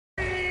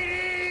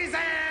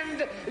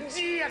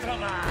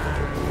gentlemen.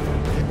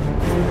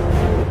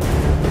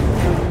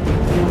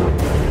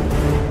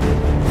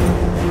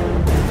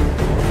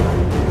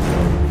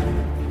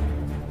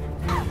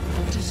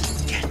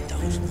 Just get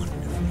those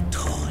wonderful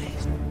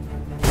toys.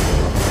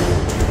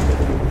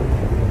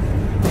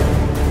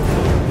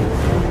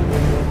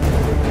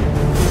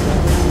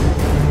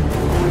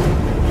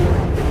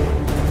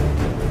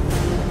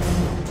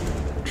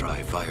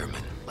 Try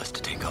fireman. Let's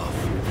to take off.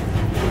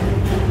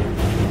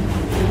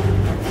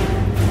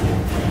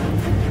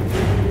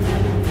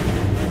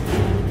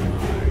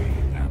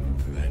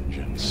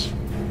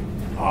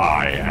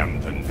 I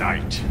am the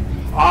Knight.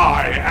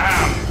 I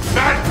am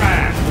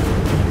Batman!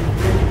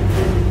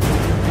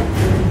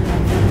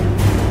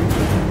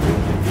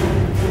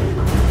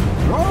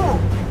 Oh!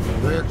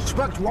 They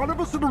expect one of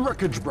us in the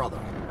wreckage, brother.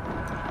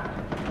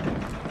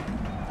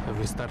 Have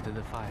we started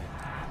the fire?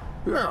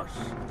 Yes.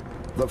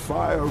 The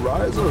fire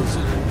rises.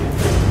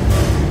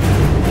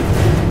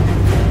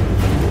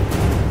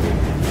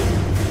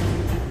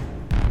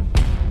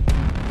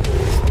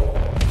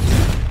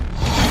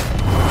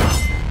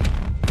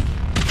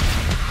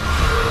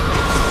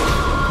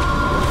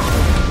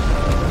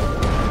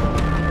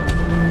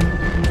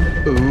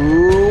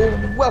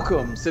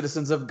 Welcome,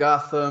 citizens of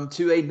Gotham,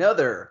 to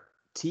another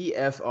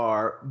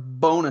TFR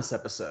bonus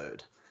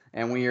episode.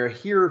 And we are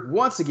here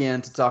once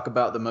again to talk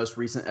about the most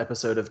recent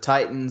episode of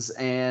Titans,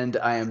 and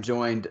I am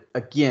joined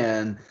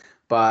again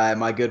by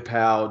my good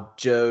pal,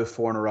 Joe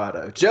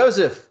Fornerato.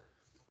 Joseph,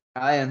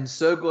 I am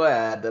so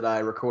glad that I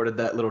recorded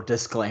that little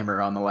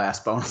disclaimer on the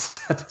last bonus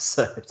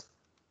episode.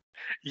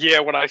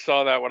 Yeah, when I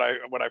saw that when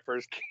I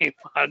first came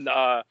on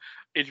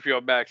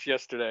HBO Max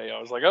yesterday, I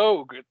was like,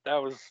 "Oh, good,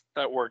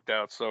 that worked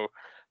out." So,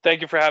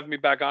 thank you for having me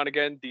back on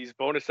again. These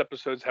bonus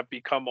episodes have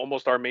become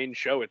almost our main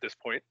show at this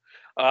point.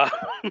 But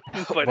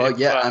well,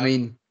 yeah, I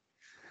mean,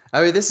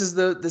 this is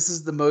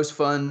the most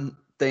fun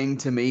thing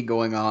to me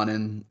going on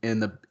in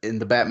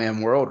the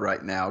Batman world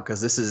right now, because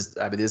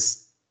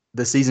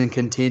the season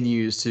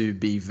continues to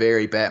be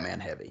very Batman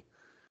heavy.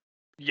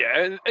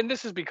 Yeah, and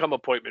this has become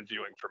appointment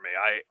viewing for me.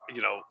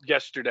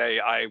 Yesterday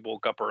I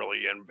woke up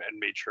early and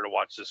made sure to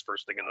watch this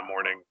first thing in the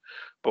morning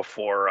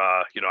before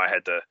I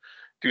had to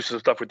do some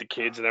stuff with the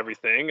kids and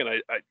everything.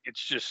 And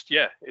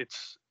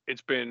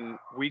it's been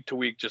week to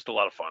week just a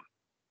lot of fun.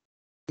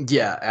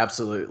 Yeah,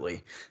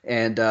 absolutely.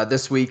 And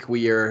this week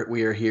we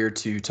are here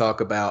to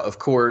talk about, of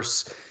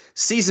course,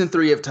 season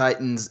 3 of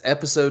Titans,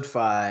 episode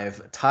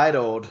 5,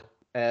 titled,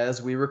 as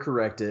we were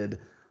corrected,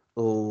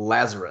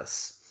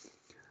 Lazarus.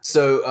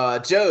 So,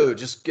 Joe,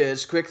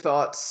 just quick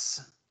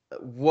thoughts.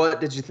 What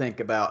did you think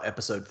about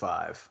episode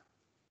 5?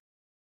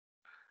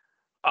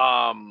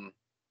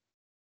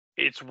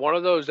 It's one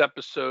of those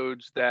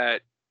episodes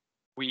that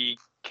we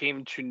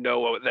came to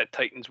know that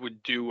Titans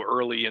would do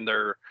early in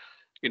their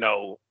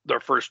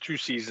first 2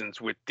 seasons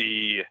with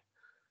the,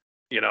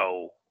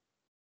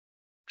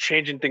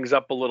 changing things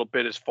up a little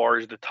bit as far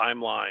as the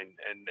timeline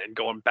and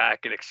going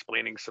back and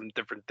explaining some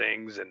different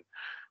things. And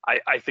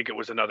I think it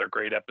was another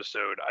great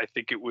episode. I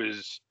think it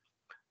was,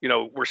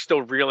 we're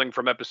still reeling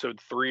from episode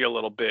 3 a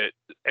little bit,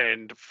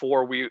 and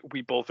 4 we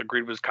both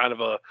agreed was kind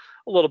of a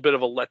little bit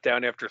of a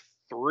letdown after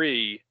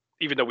 3,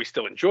 even though we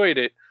still enjoyed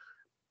it.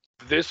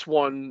 This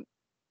one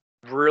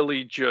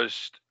really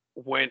just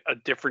went a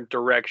different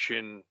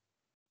direction,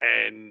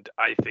 and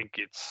I think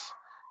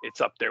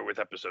it's up there with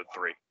episode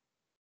 3.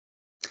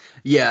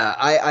 Yeah,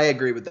 I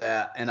agree with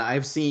that. And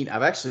I've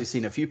actually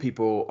seen a few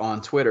people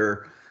on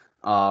Twitter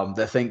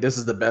that think this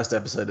is the best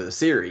episode of the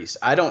series.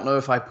 I don't know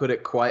if I put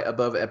it quite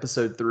above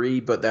episode 3,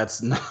 but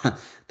that's not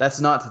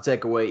to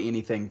take away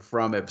anything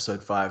from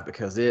episode 5,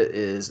 because it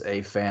is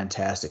a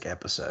fantastic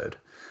episode.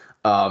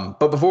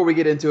 But before we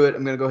get into it,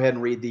 I'm going to go ahead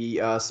and read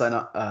the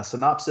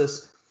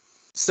synopsis.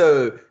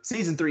 So,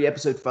 season 3,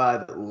 episode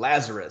 5,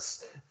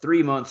 Lazarus.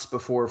 3 months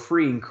before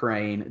freeing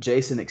Crane,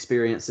 Jason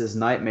experiences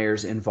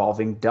nightmares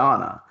involving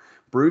Donna.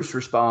 Bruce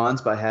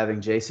responds by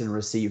having Jason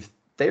receive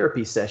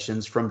therapy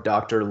sessions from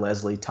Dr.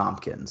 Leslie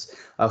Tompkins,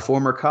 a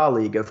former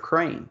colleague of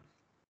Crane.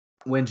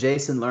 When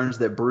Jason learns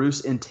that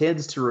Bruce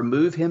intends to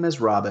remove him as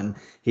Robin,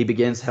 he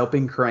begins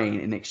helping Crane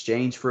in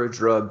exchange for a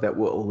drug that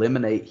will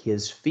eliminate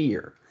his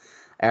fear.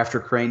 After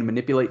Crane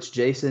manipulates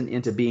Jason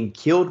into being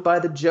killed by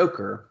the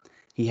Joker,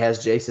 he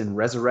has Jason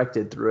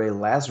resurrected through a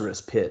Lazarus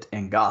pit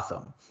in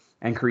Gotham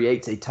and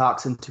creates a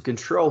toxin to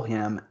control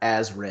him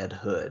as Red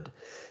Hood.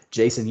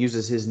 Jason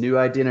uses his new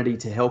identity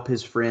to help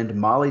his friend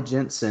Molly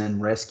Jensen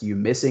rescue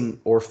missing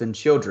orphan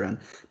children,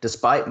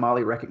 despite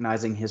Molly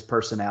recognizing his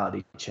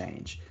personality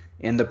change.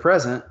 In the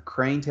present,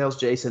 Crane tells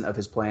Jason of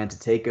his plan to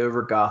take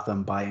over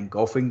Gotham by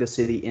engulfing the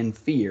city in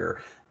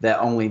fear that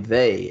only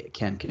they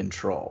can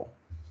control.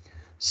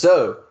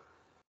 So,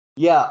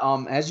 yeah,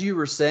 as you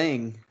were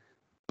saying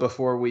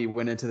before we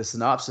went into the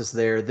synopsis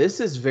there, this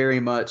is very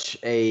much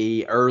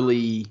a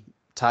early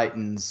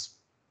Titans,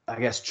 I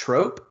guess,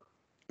 trope,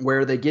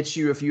 where they get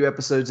you a few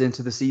episodes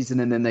into the season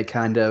and then they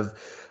kind of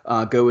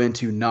go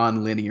into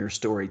non-linear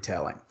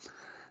storytelling.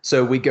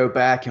 So we go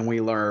back and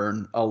we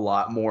learn a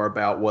lot more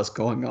about what's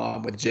going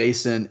on with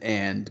Jason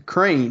and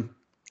Crane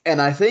And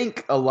I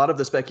think a lot of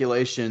the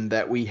speculation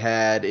that we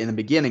had in the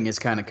beginning is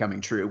kind of coming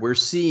true. We're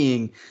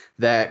seeing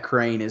that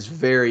Crane is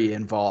very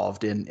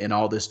involved in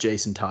all this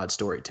Jason Todd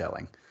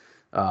storytelling.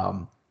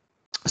 Um,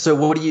 so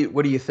what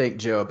do you think,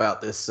 Joe,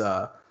 about this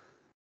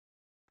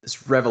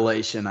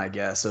revelation, I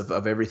guess,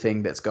 of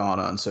everything that's gone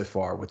on so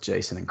far with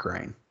Jason and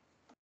Crane?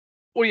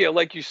 Well, yeah,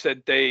 like you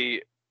said,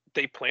 they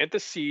plant the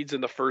seeds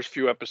in the first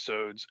few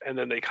episodes, and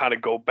then they kind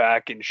of go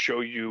back and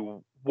show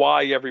you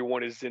why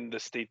everyone is in the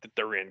state that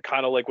they're in,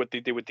 kind of like what they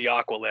did with the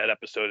Aqualad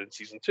episode in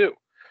season 2.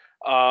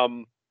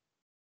 Um,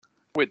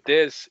 with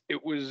this,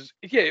 it was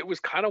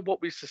kind of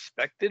what we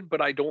suspected,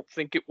 but I don't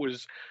think it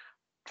was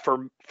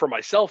for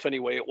myself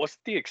anyway. It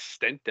wasn't the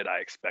extent that I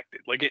expected.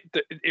 Like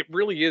it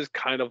really is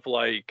kind of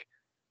like,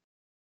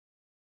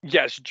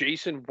 yes,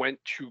 Jason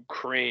went to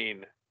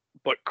Crane,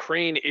 but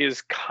Crane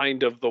is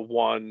kind of the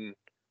one.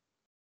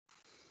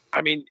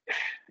 I mean,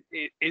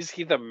 is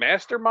he the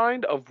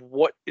mastermind of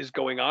what is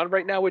going on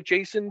right now with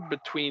Jason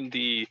between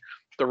the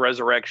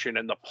resurrection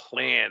and the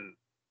plan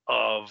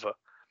of,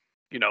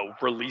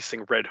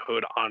 releasing Red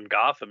Hood on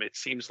Gotham? It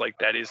seems like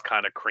that is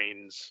kind of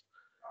Crane's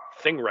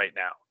thing right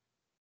now.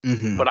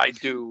 Mm-hmm. But I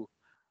do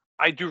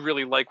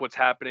really like what's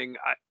happening.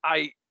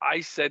 I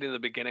said in the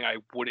beginning I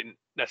wouldn't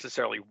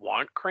necessarily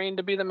want Crane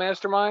to be the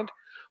mastermind,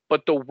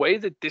 but the way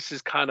that this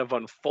is kind of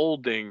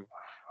unfolding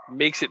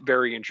makes it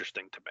very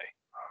interesting to me.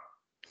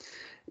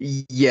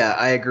 Yeah,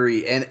 I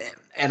agree. And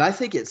I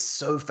think it's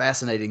so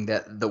fascinating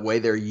that the way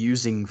they're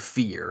using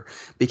fear,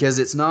 because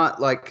it's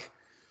not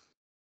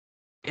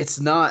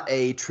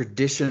a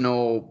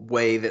traditional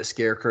way that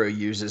Scarecrow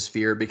uses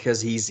fear,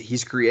 because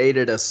he's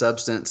created a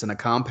substance and a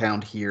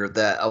compound here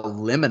that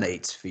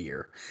eliminates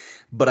fear.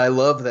 But I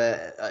love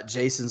that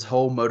Jason's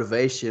whole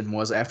motivation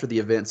was, after the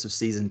events of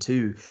season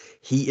 2,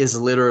 he is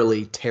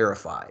literally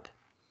terrified.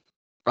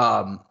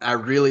 I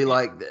really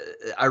like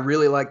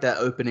that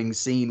opening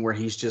scene where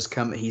he's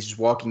just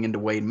walking into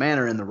Wayne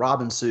Manor in the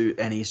Robin suit,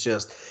 and he's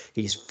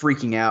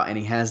freaking out, and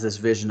he has this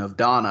vision of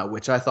Donna,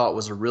 which I thought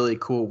was a really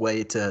cool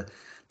way to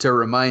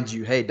remind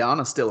you, hey,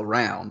 Donna's still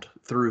around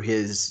through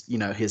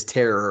his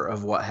terror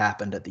of what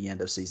happened at the end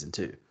of season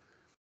 2.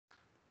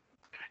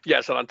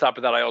 Yes, and on top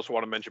of that, I also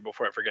want to mention,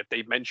 before I forget,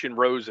 they mentioned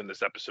Rose in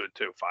this episode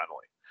too,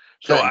 finally.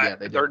 So Yeah,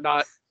 they they're did.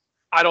 not.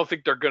 I don't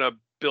think they're gonna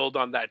build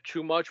on that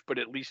too much, but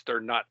at least they're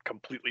not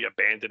completely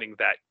abandoning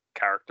that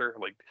character.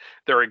 Like,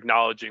 they're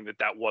acknowledging that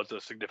that was a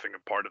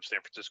significant part of San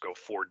Francisco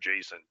for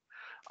Jason.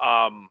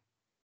 Um,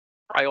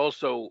 I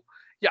also,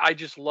 yeah, I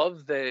just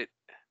love that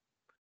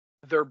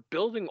they're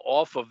building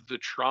off of the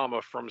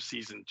trauma from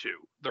season 2.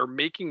 They're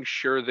making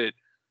sure that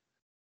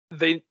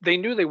they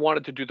knew they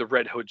wanted to do the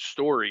Red Hood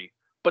story,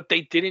 but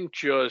they didn't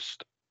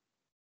just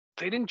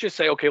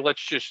say, okay,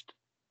 let's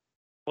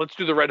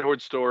do the Red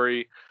Hood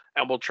story,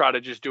 and we'll try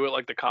to just do it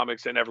like the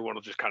comics, and everyone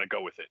will just kind of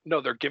go with it.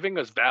 No, they're giving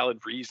us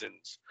valid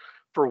reasons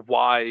for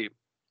why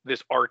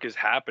this arc is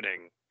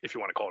happening. If you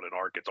want to call it an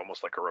arc, it's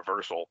almost like a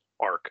reversal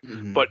arc.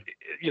 Hmm. But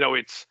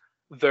it's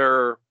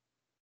they're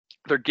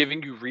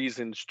giving you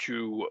reasons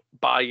to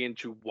buy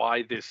into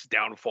why this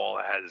downfall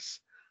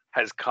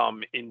has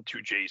come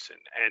into Jason.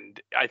 And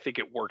I think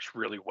it works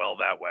really well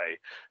that way,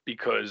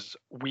 because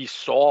we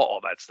saw all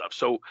that stuff.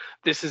 So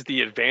this is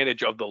the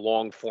advantage of the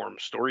long form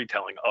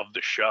storytelling of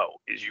the show,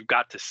 is you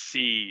got to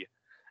see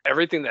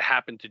everything that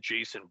happened to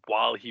Jason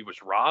while he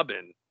was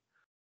Robin,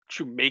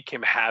 to make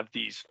him have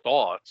these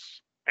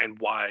thoughts and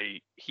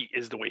why he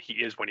is the way he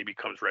is when he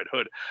becomes Red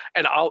Hood.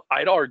 And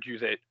I'd argue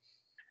that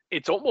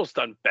it's almost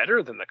done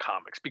better than the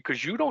comics,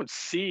 because you don't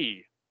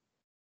see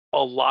a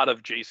lot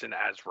of Jason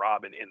as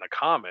Robin in the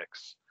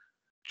comics,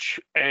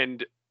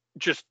 and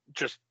just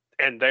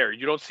and there,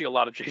 you don't see a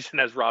lot of Jason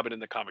as Robin in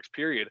the comics,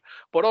 period.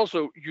 But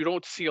also, you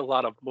don't see a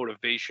lot of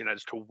motivation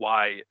as to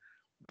why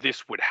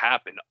this would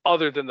happen,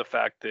 other than the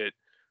fact that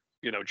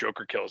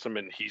Joker kills him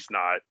and he's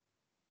not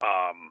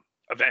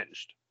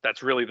avenged.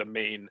 That's really the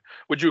main.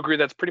 Would you agree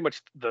that's pretty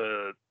much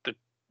the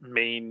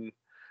main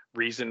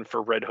reason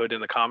for Red Hood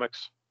in the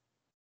comics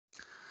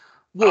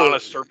on Well, a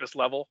surface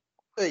level?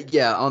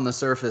 yeah, on the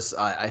surface,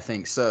 I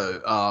think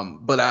so.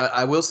 But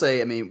I will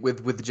say, I mean,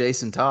 with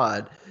Jason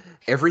Todd,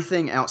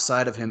 everything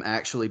outside of him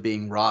actually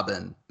being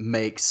Robin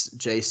makes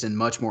Jason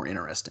much more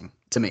interesting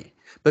to me,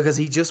 because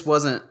he just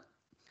wasn't.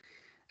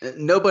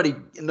 Nobody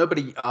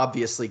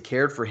obviously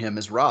cared for him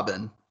as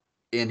Robin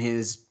in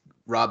his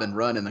Robin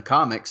run in the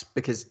comics,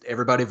 because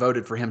everybody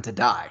voted for him to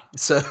die.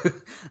 So,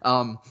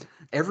 um,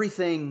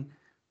 everything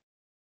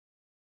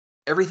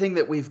everything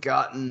that we've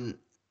gotten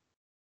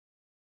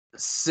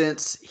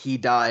since he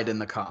died in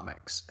the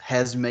comics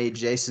has made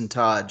Jason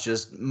Todd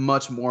just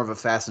much more of a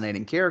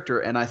fascinating character,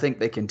 and I think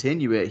they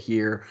continue it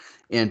here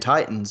in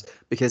Titans,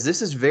 because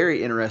this is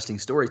very interesting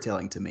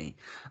storytelling to me.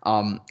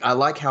 I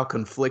like how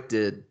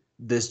conflicted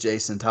this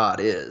Jason Todd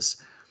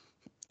is,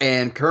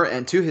 and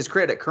to his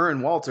credit,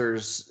 Curran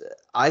Walters,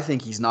 I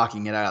think he's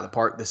knocking it out of the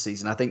park this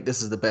season. I think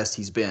this is the best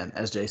he's been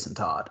as Jason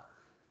Todd.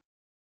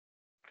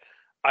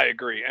 I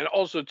agree. And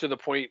also, to the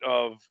point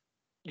of,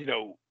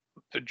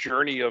 the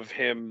journey of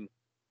him,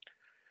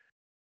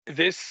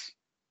 this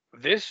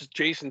this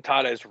Jason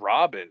Todd as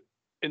Robin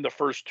in the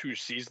first 2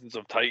 seasons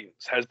of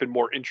Titans has been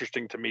more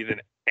interesting to me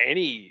than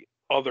any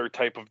other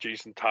type of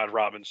Jason Todd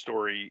Robin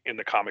story in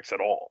the comics at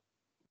all.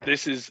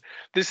 This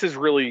has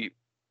really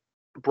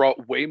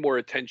brought way more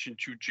attention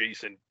to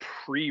Jason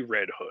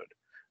pre-Red Hood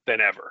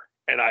than ever.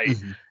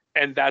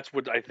 And that's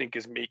what I think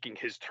is making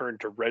his turn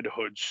to Red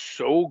Hood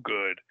so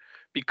good,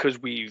 because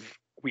we've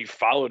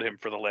followed him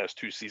for the last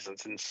 2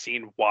 seasons and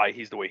seen why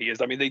he's the way he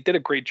is. I mean, they did a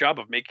great job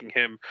of making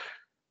him,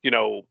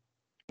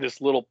 this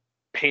little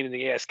pain in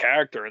the ass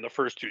character in the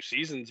first 2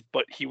 seasons,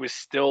 but he was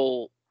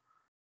still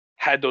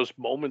had those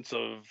moments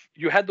of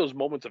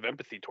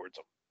empathy towards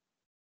him.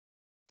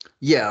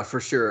 Yeah, for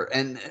sure.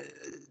 And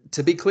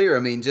to be clear, I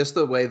mean, just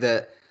the way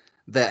that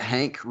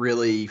Hank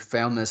really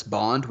found this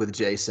bond with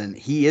Jason,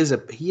 he is a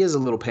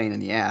little pain in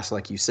the ass,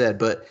 like you said,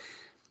 but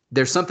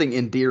there's something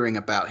endearing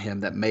about him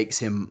that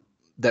makes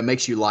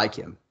you like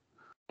him,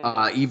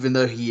 even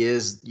though he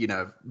is,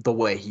 the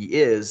way he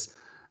is.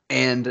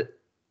 And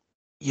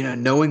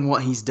knowing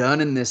what he's done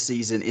in this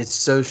season, it's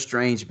so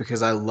strange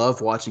because I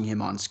love watching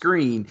him on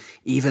screen,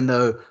 even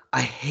though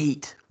I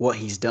hate what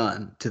he's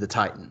done to the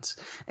Titans.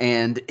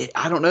 And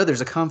I don't know,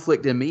 there's a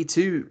conflict in me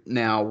too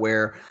now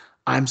where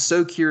I'm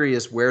so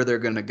curious where they're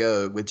going to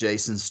go with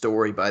Jason's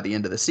story by the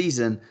end of the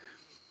season,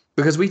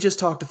 because we just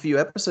talked a few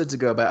episodes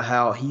ago about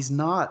how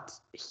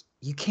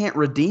you can't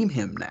redeem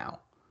him now.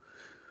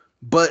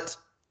 But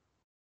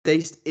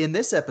in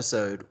this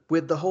episode,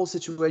 with the whole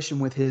situation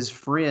with his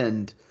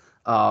friend,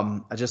 I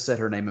just said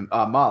her name,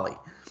 Molly.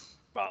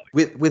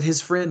 With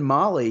his friend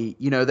Molly,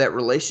 that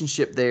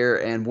relationship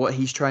there and what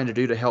he's trying to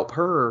do to help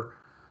her,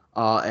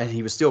 and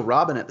he was still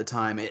Robin at the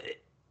time.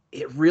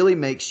 It really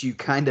makes you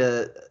kind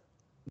of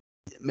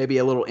maybe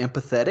a little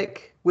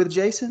empathetic with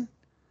Jason.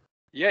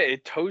 Yeah,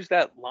 it toes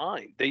that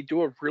line. They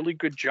do a really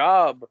good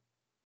job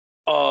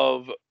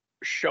of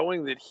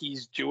showing that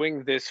he's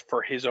doing this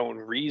for his own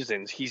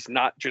reasons. He's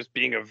not just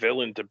being a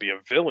villain to be a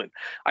villain,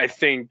 I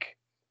think.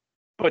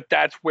 But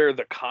that's where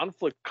the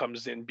conflict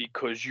comes in,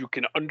 because you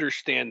can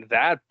understand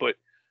that, but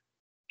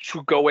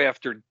to go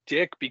after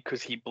Dick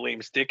because he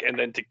blames Dick and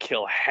then to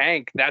kill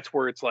Hank, that's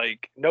where it's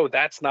like, no,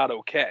 that's not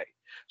okay.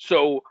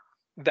 So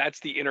that's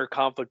the inner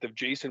conflict of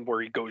Jason,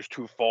 where he goes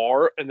too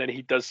far and then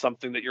he does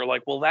something that you're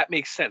like, well, that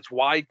makes sense.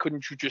 Why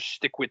couldn't you just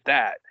stick with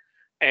that?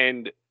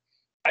 And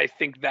I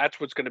think that's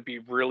what's going to be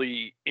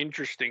really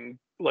interesting,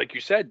 like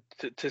you said,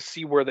 to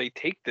see where they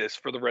take this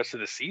for the rest of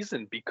the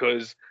season,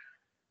 because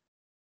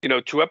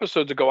 2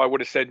 episodes ago, I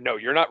would have said, no,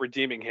 you're not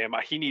redeeming him.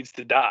 He needs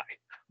to die.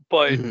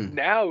 But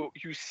now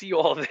you see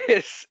all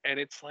this and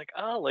it's like,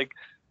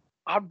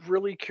 I'm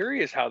really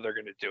curious how they're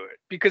going to do it,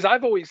 because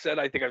I've always said,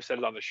 I think I've said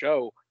it on the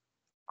show,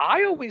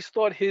 I always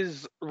thought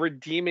his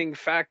redeeming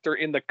factor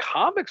in the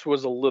comics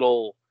was a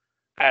little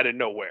out of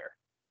nowhere.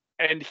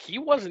 And he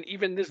wasn't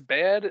even this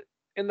bad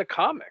in the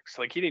comics.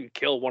 Like, he didn't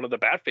kill one of the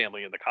Bat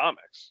family in the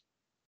comics.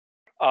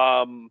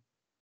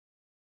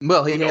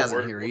 Well, he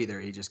hasn't here either.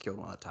 He just killed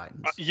one of the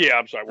Titans. Yeah,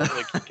 I'm sorry.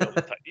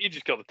 He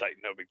just killed the Titan.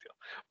 No big deal.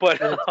 But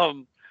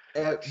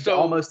so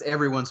almost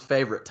everyone's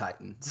favorite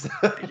Titans.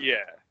 Yeah.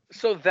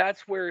 So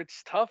that's where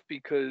it's tough,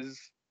 because,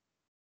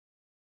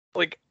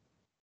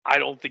 I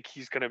don't think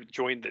he's going to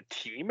join the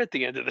team at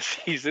the end of the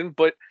season.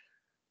 But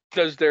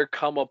does there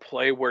come a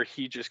play where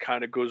he just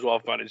kind of goes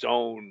off on his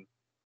own,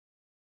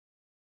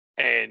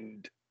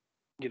 and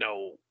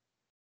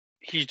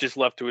he's just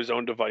left to his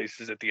own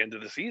devices at the end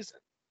of the season?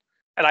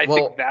 And I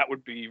think that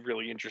would be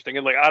really interesting.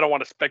 And I don't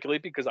want to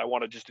speculate because I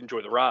want to just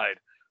enjoy the ride.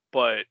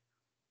 But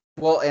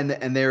and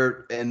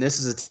this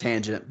is a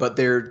tangent, but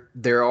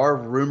there are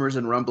rumors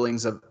and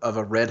rumblings of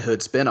a Red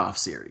Hood spinoff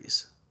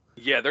series.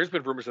 Yeah, there's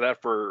been rumors of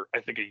that for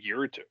I think a year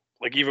or two.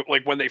 Even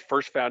when they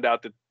first found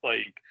out that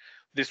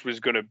this was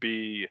going to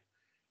be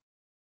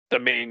the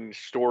main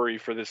story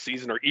for this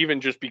season, or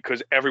even just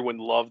because everyone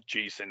loved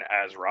Jason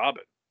as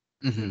Robin.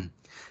 Mm-hmm.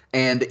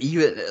 And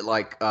even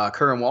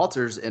Curran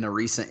Walters, in a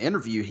recent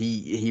interview,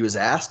 he was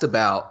asked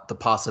about the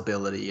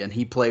possibility, and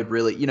he played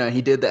really,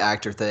 he did the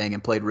actor thing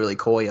and played really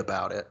coy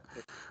about it,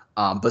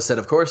 but said,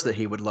 of course, that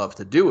he would love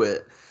to do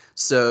it.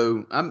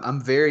 So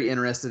I'm very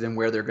interested in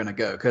where they're going to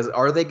go, because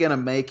are they going to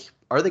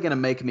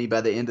make me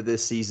by the end of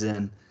this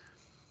season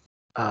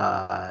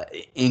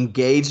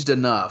engaged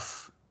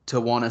enough to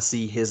want to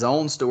see his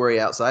own story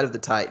outside of the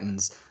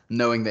Titans,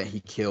 knowing that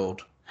he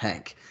killed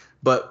Hank?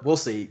 But we'll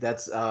see.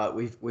 That's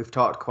we've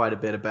talked quite a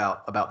bit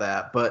about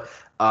that. But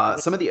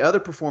some of the other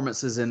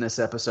performances in this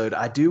episode,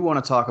 I do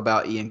want to talk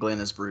about Ian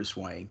Glenn as Bruce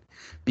Wayne,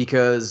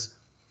 because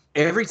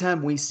every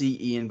time we see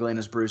Ian Glenn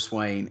as Bruce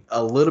Wayne,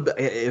 a little bit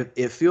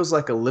it feels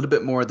like a little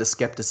bit more of the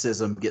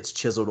skepticism gets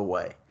chiseled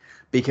away,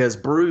 because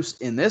Bruce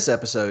in this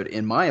episode,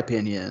 in my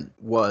opinion,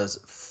 was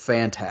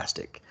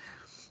fantastic.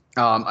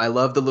 I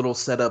love the little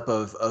setup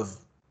of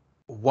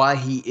why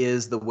he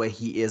is the way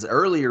he is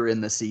earlier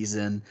in the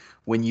season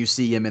when you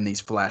see him in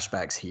these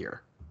flashbacks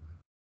here.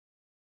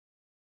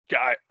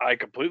 Yeah, I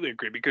completely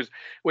agree, because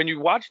when you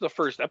watch the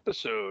first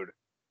episode,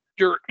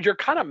 you're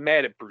kind of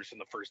mad at Bruce in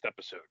the first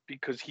episode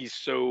because he's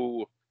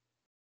so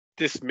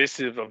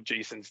dismissive of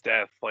Jason's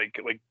death. Like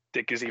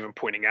Dick is even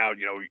pointing out,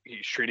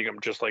 he's treating him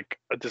just like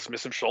a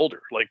dismissive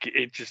shoulder. Like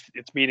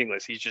it's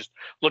meaningless. He's just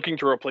looking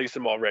to replace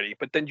him already.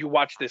 But then you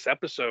watch this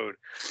episode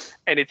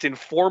and it's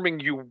informing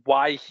you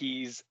why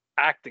he's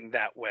acting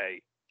that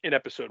way in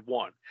episode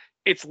 1.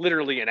 It's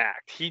literally an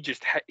act. He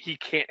just he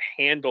can't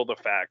handle the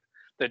fact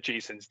that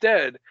Jason's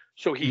dead,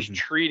 so he's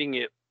treating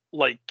it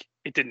like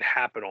it didn't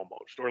happen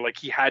almost, or like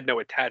he had no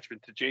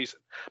attachment to Jason.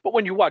 But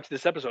when you watch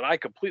this episode, I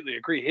completely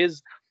agree.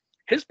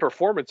 His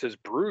performance as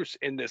Bruce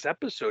in this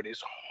episode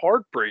is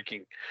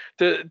heartbreaking.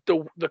 The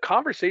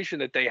conversation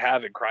that they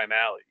have in Crime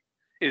Alley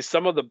is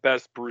some of the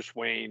best Bruce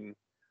Wayne.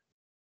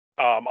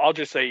 I'll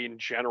just say in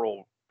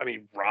general. I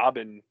mean,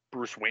 Robin,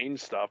 Bruce Wayne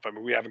stuff. I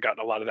mean, we haven't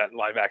gotten a lot of that in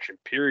live action,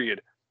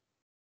 period.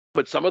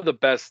 But some of the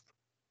best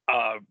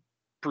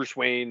Bruce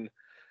Wayne,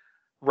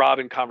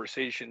 Robin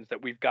conversations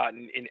that we've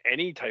gotten in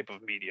any type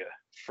of media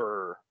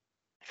for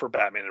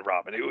Batman and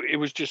Robin. It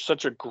was just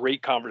such a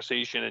great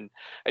conversation,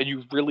 and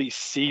you really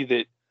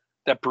see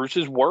that Bruce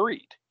is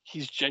worried.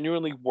 He's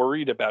genuinely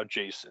worried about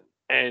Jason,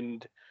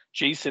 and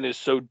Jason is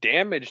so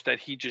damaged that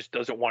he just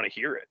doesn't want to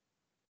hear it.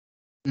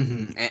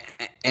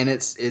 And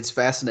it's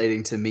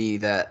fascinating to me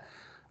that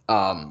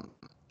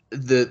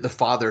the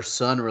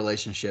father-son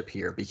relationship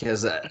here,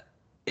 because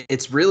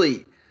it's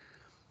really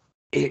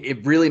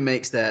it really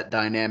makes that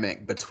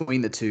dynamic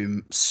between the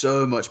two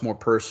so much more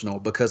personal,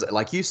 because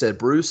like you said,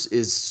 Bruce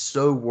is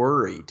so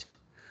worried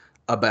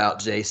about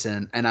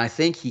Jason, and I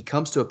think he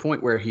comes to a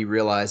point where he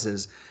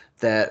realizes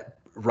that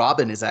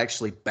Robin is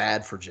actually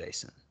bad for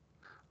Jason,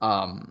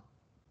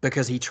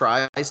 because he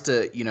tries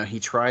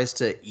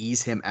to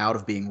ease him out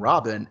of being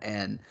Robin.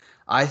 And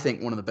I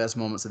think one of the best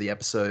moments of the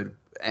episode,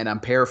 and I'm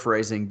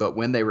paraphrasing, but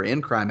when they were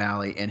in Crime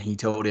Alley and he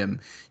told him,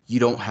 "You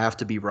don't have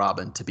to be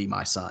Robin to be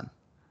my son."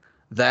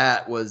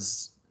 That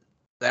was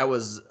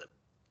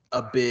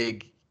a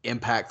big,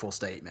 impactful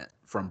statement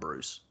from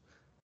Bruce.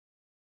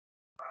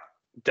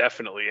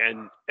 Definitely.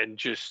 And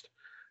just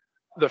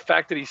the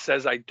fact that he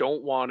says, I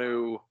don't want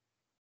to,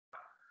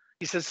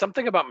 he says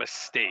something about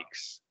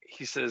mistakes.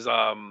 He says,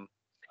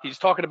 he's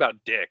talking about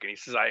Dick, and he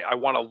says, I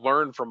want to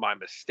learn from my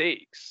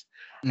mistakes.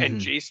 And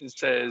Jason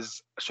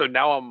says, so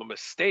now I'm a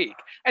mistake.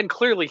 And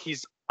clearly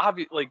he's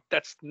obvious,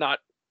 that's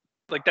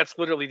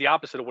literally the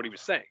opposite of what he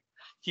was saying.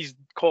 He's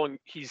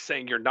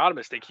saying you're not a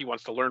mistake. He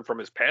wants to learn from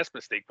his past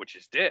mistake, which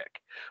is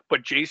Dick.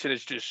 But Jason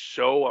is just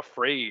so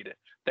afraid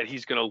that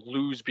he's going to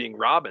lose being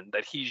Robin,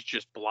 that he's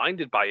just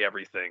blinded by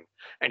everything,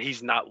 and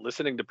he's not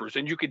listening to Bruce.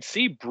 And you could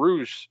see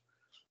Bruce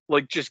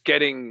just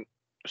getting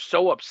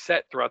so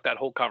upset throughout that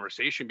whole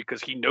conversation,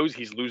 because he knows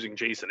he's losing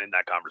Jason in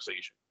that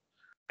conversation.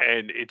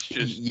 And it's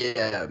just,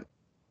 yeah.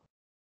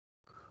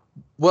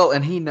 Well,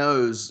 and he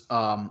knows,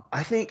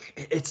 I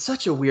think it's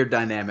such a weird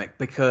dynamic,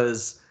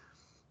 because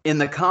in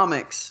the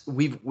comics,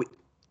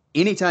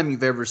 anytime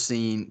you've ever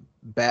seen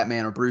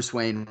Batman or Bruce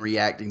Wayne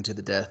reacting to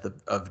the death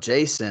of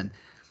Jason,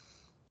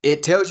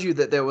 it tells you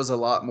that there was a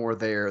lot more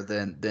there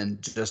than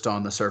just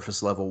on the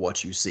surface level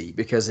what you see,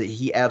 because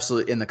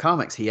in the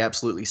comics, he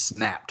absolutely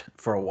snapped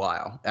for a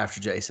while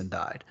after Jason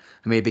died.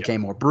 I mean, it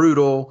became more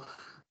brutal,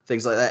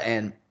 things like that.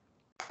 And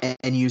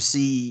you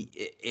see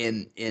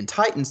in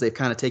Titans, they've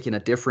kind of taken a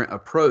different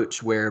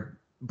approach where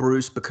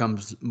Bruce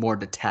becomes more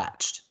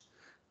detached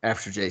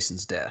after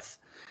Jason's death.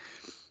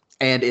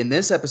 And in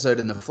this episode,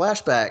 in the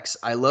flashbacks,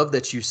 I love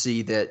that you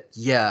see that,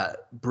 yeah,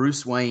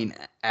 Bruce Wayne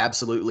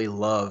absolutely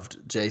loved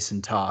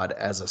Jason Todd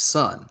as a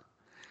son.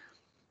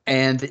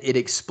 And it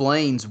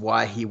explains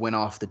why he went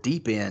off the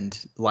deep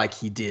end like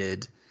he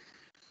did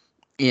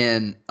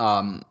in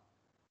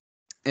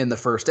the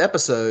first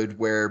episode,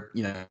 where,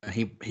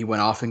 he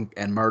went off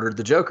and murdered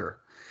the Joker.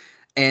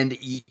 And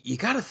you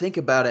got to think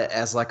about it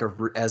as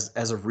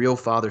as a real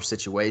father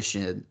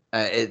situation.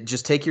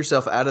 Just take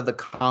yourself out of the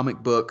comic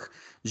book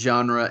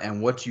genre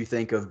and what you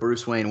think of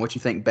Bruce Wayne, what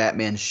you think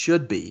Batman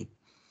should be.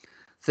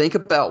 Think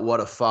about what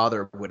a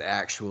father would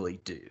actually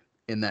do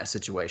in that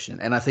situation.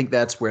 And I think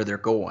that's where they're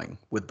going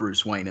with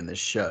Bruce Wayne in this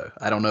show.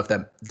 I don't know if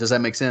does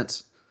that make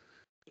sense?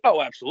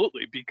 Oh,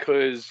 absolutely.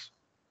 Because,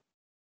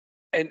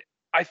 and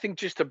I think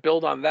just to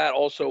build on that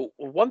also,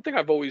 one thing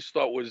I've always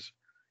thought was,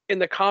 in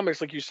the comics,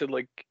 like you said,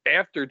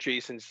 after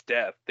Jason's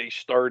death, they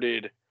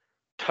started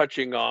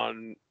touching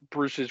on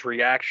Bruce's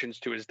reactions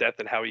to his death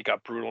and how he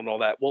got brutal and all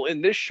that. Well,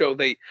 in this show,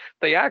 they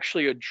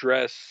actually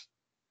address,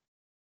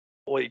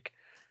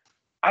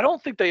 I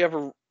don't think they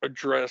ever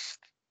addressed,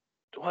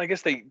 well, I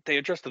guess they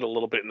addressed it a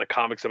little bit in the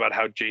comics about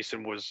how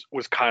Jason was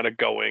kind of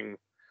going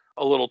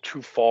a little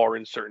too far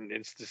in certain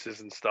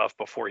instances and stuff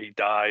before he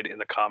died in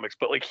the comics.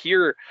 But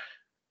here,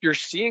 you're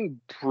seeing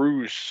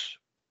Bruce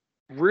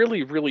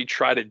really, really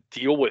try to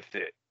deal with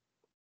it,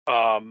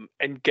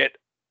 and get,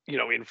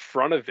 in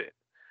front of it.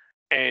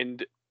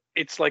 And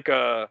it's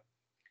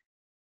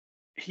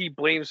he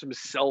blames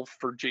himself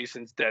for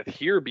Jason's death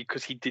here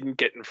because he didn't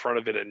get in front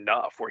of it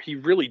enough, where he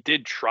really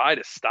did try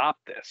to stop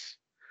this.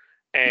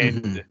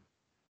 And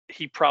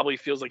he probably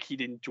feels like he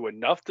didn't do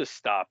enough to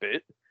stop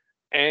it.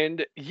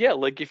 And yeah,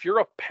 if you're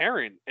a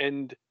parent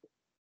and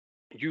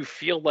you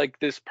feel like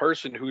this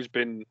person who's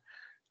been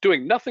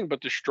doing nothing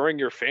but destroying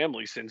your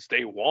family since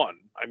day one.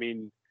 I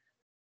mean,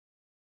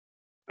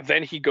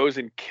 then he goes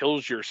and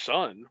kills your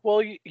son.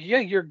 Well, yeah,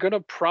 you're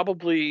gonna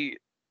probably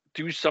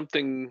do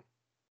something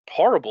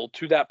horrible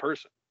to that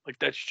person. Like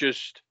that's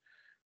just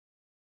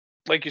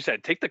like you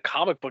said, take the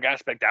comic book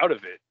aspect out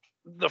of it.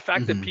 The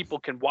fact that Hmm. people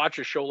can watch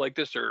a show like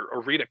this or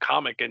read a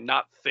comic and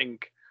not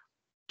think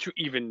to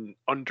even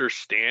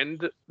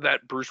understand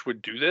that Bruce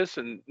would do this,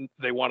 and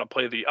they want to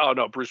play the oh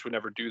no, Bruce would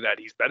never do that.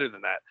 He's better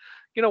than that.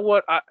 You know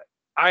what?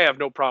 I have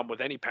no problem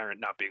with any parent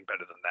not being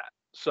better than that.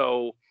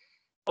 So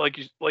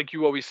like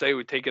you always say,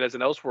 we take it as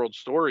an Elseworld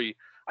story.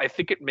 I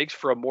think it makes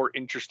for a more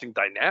interesting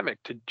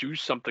dynamic to do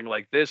something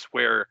like this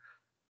where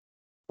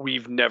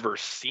we've never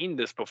seen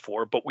this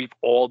before, but we've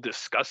all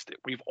discussed it.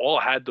 We've all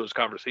had those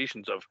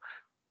conversations of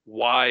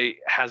why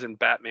hasn't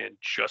Batman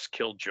just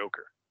killed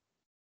Joker?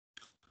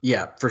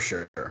 Yeah, for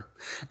sure.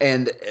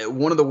 And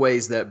one of the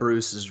ways that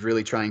Bruce is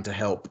really trying to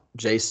help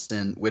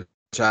Jason, which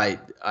I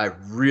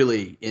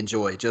really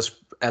enjoy just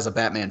as a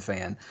Batman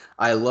fan,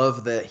 I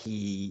love that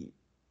he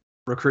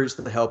recruits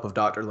the help of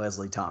Dr.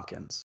 Leslie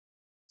Tompkins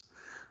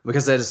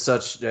because that is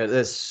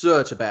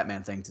such a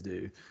Batman thing to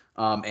do.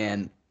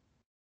 And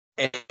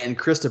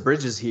Krista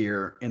Bridges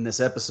here in this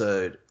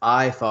episode,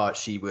 I thought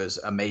she was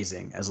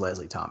amazing as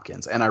Leslie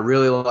Tompkins, and I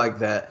really like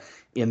that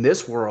in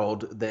this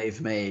world they've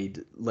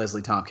made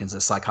Leslie Tompkins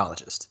a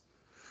psychologist.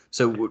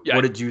 So, Yeah,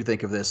 what did you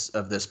think of this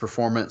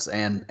performance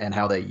and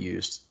how they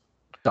used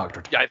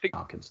Doctor yeah,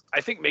 Tompkins?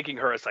 I think making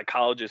her a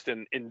psychologist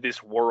in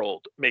this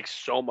world makes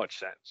so much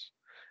sense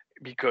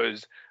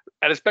because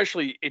and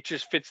especially it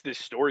just fits this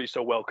story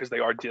so well because they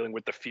are dealing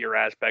with the fear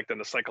aspect and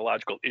the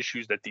psychological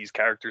issues that these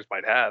characters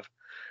might have.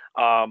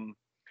 Um,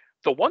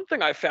 the one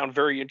thing I found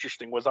very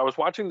interesting was I was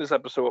watching this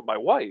episode with my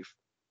wife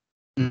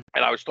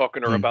and I was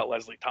talking to her Mm-hmm. about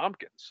Leslie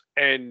Tompkins.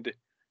 And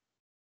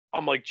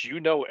I'm like, "Do you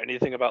know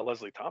anything about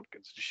Leslie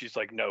Tompkins?" She's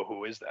like, "No,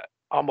 who is that?"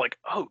 I'm like,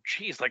 "Oh,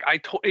 geez." Like I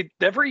told it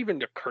never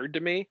even occurred to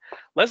me.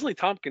 Leslie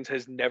Tompkins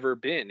has never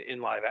been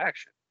in live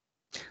action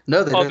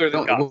No, they other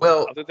than don't. Gotham.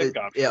 Well, Other than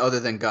Gotham. yeah, other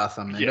than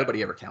Gotham, and Yeah.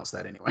 nobody ever counts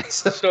that anyway.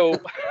 So,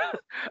 So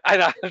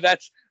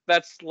that's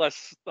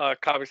less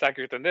comics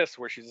accurate than this,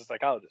 where she's a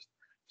psychologist.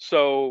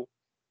 So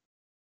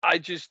I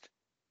just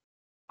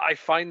I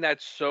find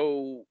that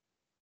so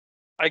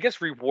I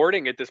guess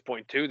rewarding at this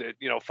point too that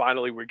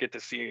finally we get to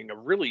seeing a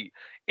really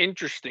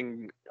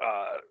interesting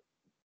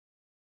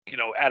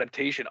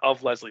adaptation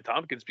of Leslie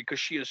Tompkins because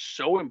she is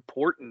so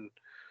important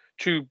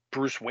to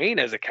Bruce Wayne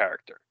as a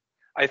character.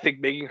 I think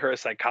making her a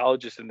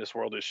psychologist in this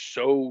world is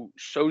so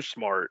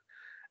smart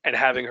and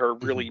having her mhm.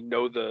 really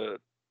know the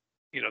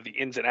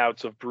ins and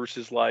outs of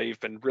Bruce's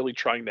life and really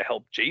trying to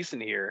help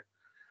Jason here.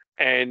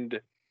 And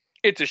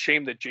it's a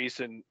shame that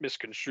Jason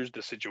misconstrues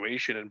the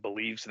situation and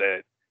believes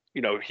that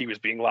he was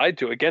being lied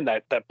to. Again,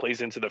 that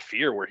plays into the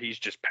fear where he's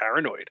just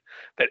paranoid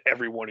that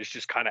everyone is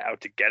just kind of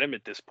out to get him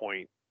at this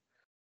point,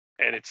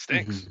 and it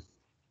stinks. Mhm.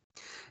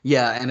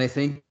 Yeah, and I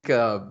think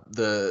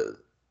the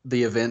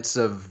events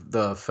of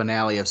the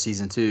finale of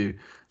season two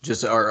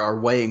just are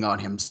weighing on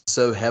him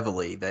so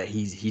heavily that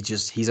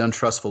he's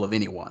untrustful of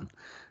anyone,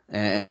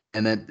 and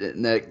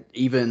that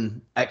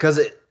even because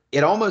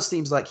it almost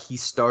seems like he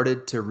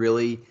started to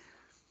really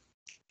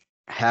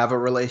have a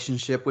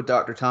relationship with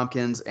Dr.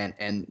 Tompkins,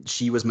 and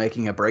she was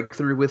making a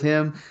breakthrough with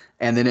him,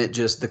 and then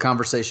the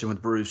conversation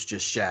with Bruce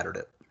just shattered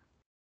it.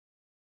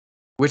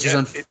 Which is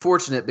Yeah, it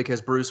unfortunate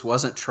because Bruce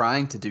wasn't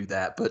trying to do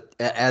that, but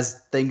as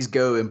things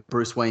go in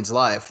Bruce Wayne's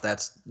life,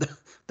 that's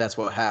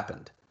what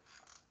happened.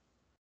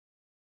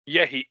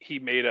 yeah he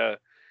made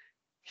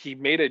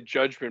a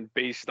judgment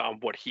based on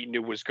what he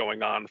knew was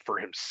going on for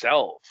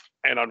himself,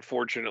 and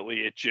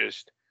unfortunately, it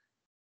just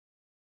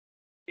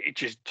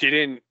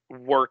didn't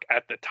work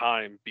at the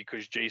time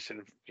because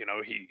Jason,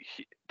 he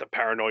the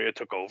paranoia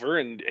took over,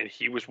 and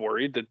he was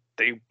worried that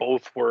they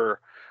both were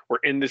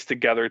in this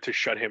together to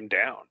shut him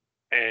down.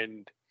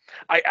 And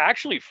I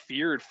actually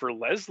feared for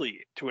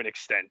Leslie to an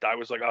extent. I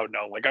was like, oh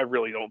no, like I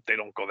really don't they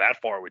don't go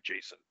that far with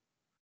Jason.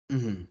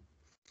 Hmm.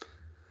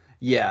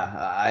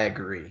 Yeah, I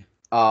agree.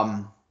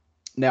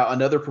 Now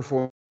another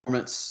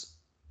performance,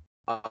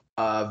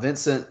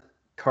 Vincent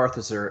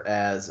Carthaser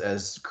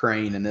as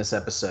Crane in this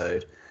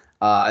episode.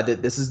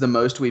 This is the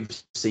most we've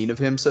seen of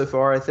him so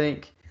far, I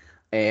think,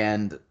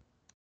 and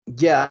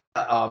yeah,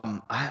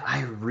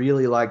 I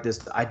really like this.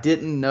 I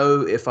didn't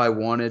know if I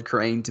wanted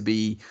Crane to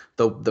be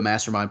the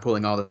mastermind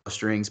pulling all the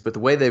strings, but the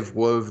way they've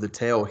wove the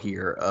tale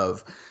here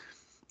of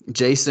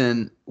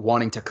Jason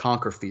wanting to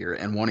conquer fear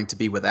and wanting to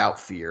be without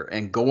fear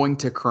and going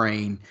to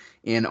Crane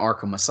in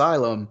Arkham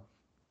Asylum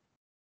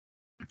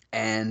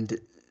and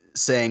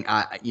saying,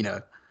 I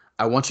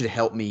want you to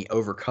help me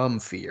overcome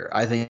fear.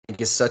 I think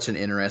is such an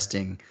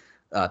interesting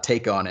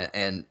take on it,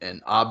 and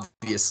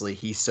obviously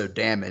he's so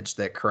damaged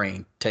that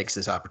Crane takes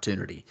this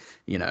opportunity.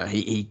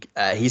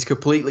 He's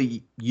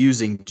completely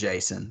using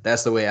Jason.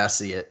 That's the way I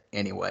see it,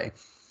 anyway.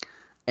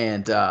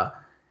 And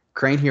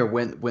Crane here,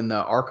 when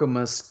the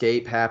Arkham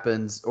escape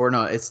happens, or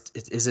no, is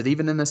it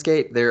even an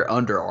escape? They're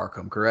under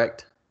Arkham,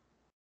 correct?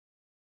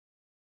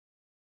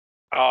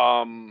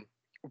 When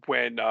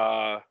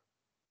the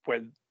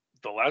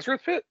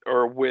Lazarus pit,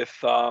 or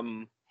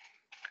when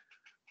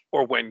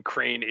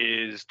Crane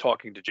is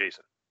talking to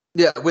Jason.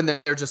 Yeah, when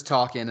they're just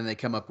talking and they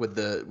come up with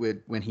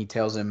when he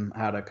tells him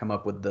how to come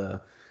up with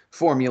the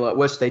formula,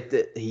 which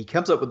he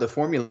comes up with the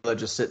formula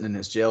just sitting in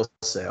his jail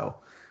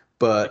cell.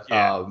 But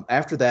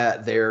after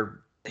that,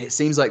 it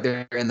seems like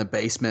they're in the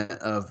basement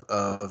of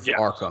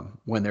Arkham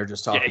when they're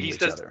just talking to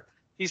each other.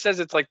 He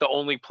says it's like the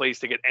only place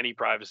to get any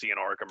privacy in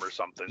Arkham or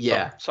something.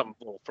 Yeah. Some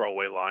little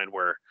throwaway line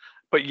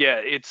but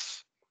yeah,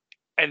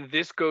 and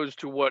this goes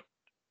to what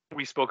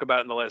we spoke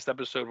about in the last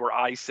episode, where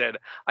I said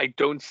I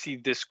don't see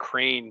this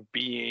Crane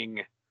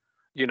being,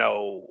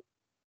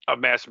 a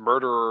mass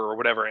murderer or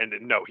whatever, and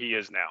no, he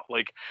is now.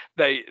 Like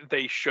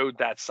they showed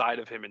that side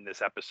of him in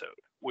this episode,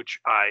 which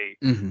I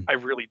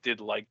really did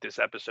like this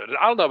episode. And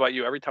I don't know about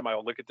you, every time I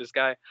look at this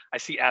guy, I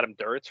see Adam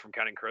Duritz from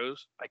Counting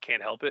Crows. I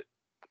can't help it.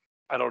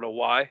 I don't know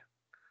why.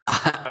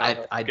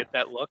 I get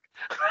that look.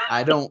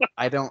 I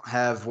don't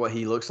have what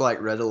he looks like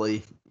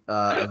readily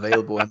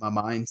available in my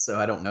mind, so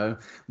I don't know.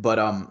 But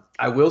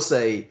I will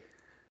say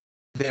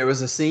there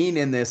was a scene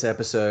in this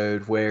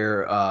episode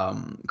where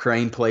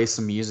Crane plays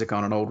some music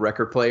on an old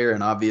record player,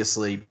 and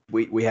obviously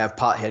we have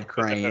Pothead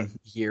Crane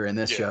here in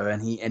this show,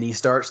 and he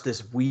starts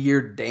this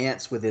weird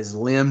dance with his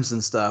limbs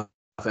and stuff.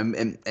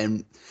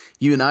 And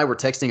you and I were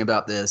texting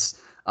about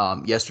this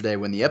yesterday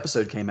when the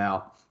episode came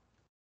out.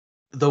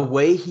 The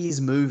way he's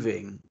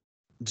moving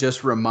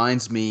just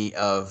reminds me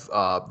of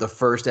the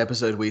first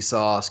episode we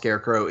saw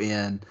Scarecrow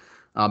in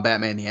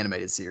Batman the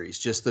Animated Series.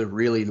 Just the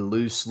really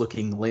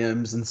loose-looking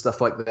limbs and stuff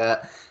like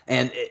that.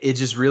 And it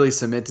just really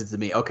cemented to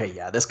me, okay,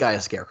 yeah, this guy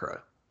is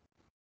Scarecrow.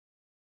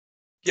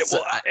 Yeah,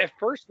 well, at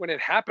first when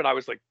it happened, I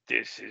was like,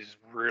 this is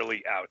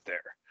really out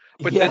there.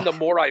 But then the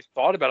more I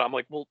thought about it, I'm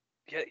like, well,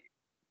 yeah,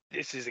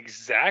 this is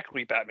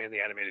exactly Batman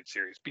the Animated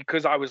Series.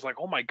 Because I was like,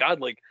 oh my God,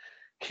 like,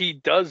 he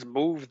does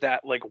move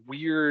that like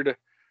weird,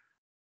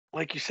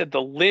 like you said, the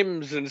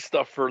limbs and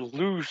stuff are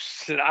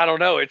loose, and I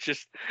don't know.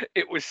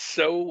 It was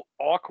so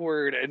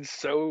awkward and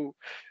so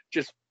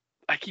just,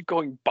 I keep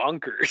going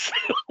bonkers.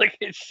 Like,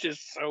 it's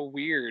just so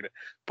weird,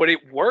 but it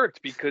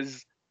worked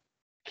because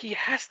he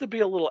has to be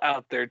a little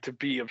out there to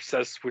be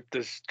obsessed with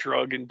this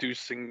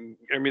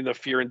the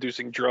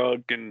fear-inducing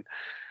drug. And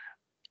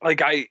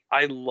like, I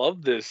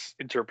love this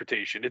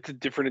interpretation. It's a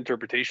different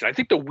interpretation. I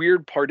think the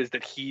weird part is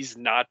that he's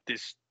not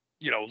this,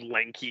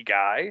 lanky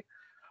guy,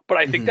 but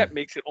I think that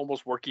makes it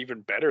almost work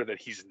even better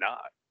that he's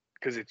not,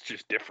 because it's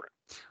just different.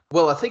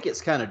 Well, I think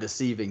it's kind of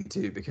deceiving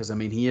too, because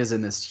he is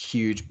in this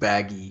huge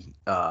baggy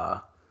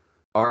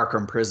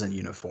Arkham prison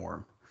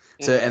uniform.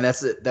 So, and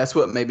that's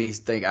what made me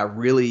think I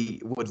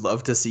really would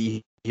love to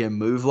see him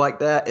move like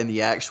that in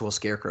the actual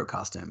Scarecrow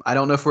costume. I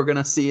don't know if we're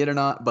gonna see it or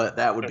not, but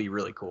that would be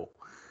really cool.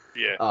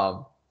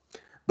 Yeah.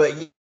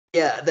 But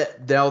yeah,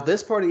 now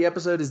this part of the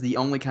episode is the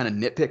only kind of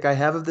nitpick I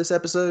have of this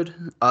episode,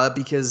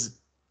 because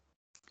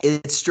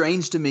it's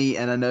strange to me,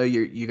 and I know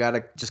you got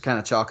to just kind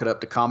of chalk it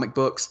up to comic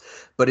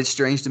books, but it's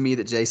strange to me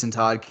that Jason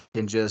Todd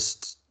can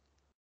just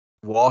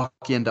walk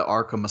into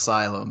Arkham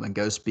Asylum and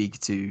go speak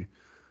to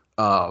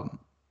a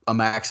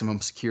maximum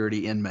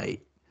security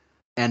inmate.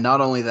 And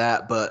not only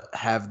that, but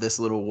have this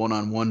little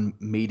one-on-one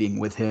meeting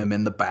with him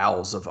in the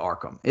bowels of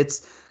Arkham.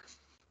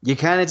 You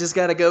kind of just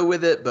got to go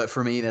with it, but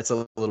for me, that's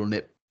a little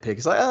nitpick.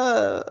 It's like,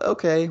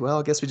 okay, well,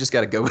 I guess we just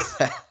got to go with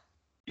that.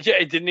 Yeah,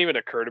 it didn't even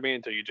occur to me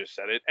until you just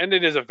said it. And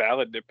it is a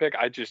valid nitpick.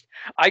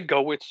 I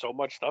go with so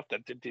much stuff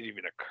that didn't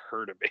even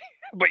occur to me.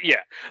 But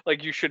yeah,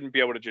 like, you shouldn't be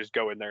able to just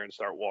go in there and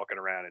start walking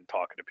around and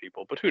talking to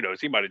people. But who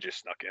knows? He might have just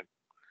snuck in.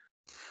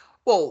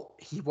 Well,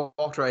 he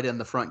walked right in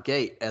the front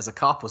gate as a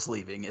cop was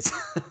leaving.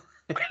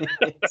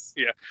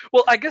 Yeah.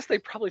 Well, I guess they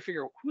probably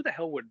figure, who the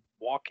hell would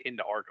walk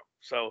into Arkham?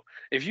 So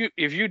if you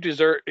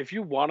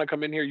want to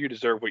come in here, you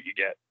deserve what you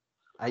get.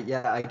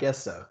 I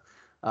guess so.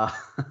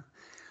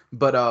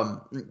 But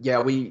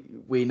yeah, we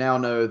now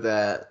know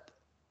that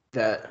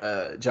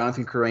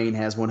Jonathan Crane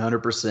has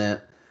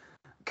 100%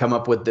 come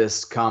up with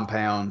this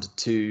compound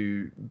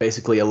to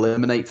basically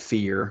eliminate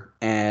fear,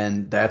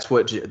 and that's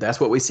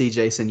what we see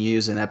Jason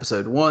use in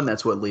episode 1.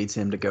 That's what leads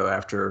him to go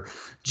after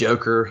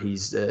Joker.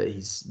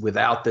 He's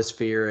without this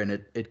fear, and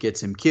it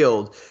gets him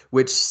killed,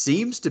 which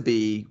seems to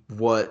be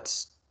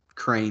what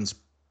Crane's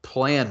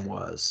plan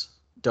was.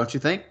 Don't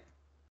you think?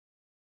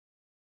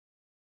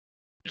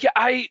 Yeah,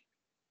 I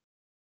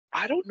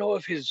don't know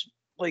if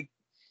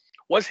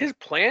was his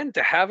plan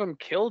to have him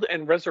killed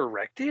and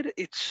resurrected?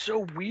 It's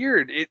so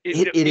weird. It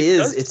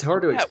is. It's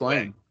hard to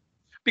explain.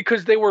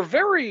 Because they were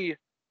very,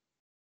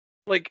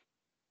 like,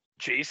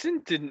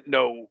 Jason didn't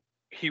know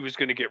he was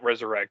going to get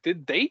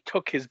resurrected. They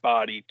took his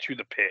body to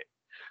the pit.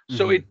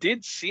 So it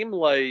did seem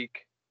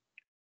like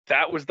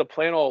that was the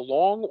plan all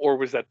along, or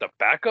was that the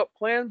backup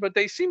plan? But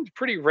they seemed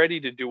pretty ready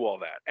to do all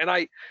that. And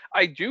I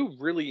do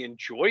really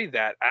enjoy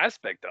that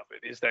aspect of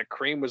it, is that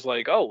Crane was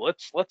like, oh,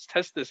 let's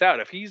test this out.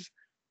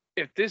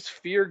 If this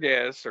fear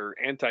gas or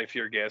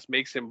anti-fear gas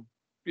makes him,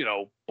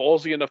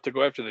 ballsy enough to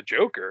go after the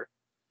Joker,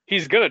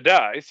 he's going to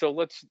die. So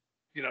let's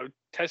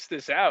test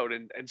this out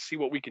and see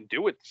what we can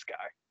do with this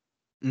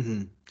guy.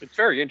 Mm-hmm. It's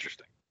very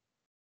interesting.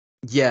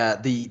 Yeah,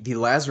 the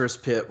Lazarus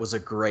pit was a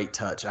great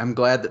touch. I'm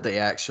glad that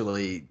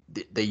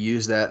they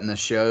used that in the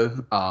show,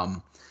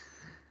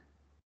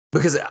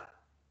 because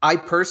I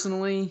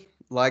personally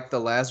like the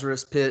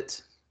Lazarus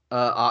pit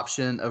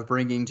option of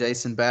bringing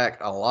Jason back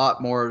a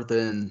lot more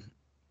than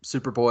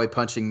Superboy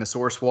punching the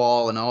source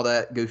wall and all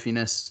that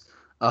goofiness.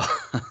 Uh,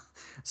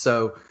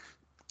 so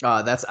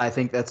I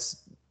think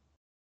that's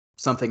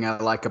something I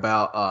like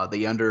about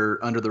the Under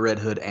the Red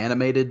Hood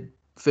animated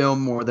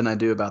film more than I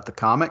do about the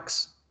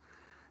comics.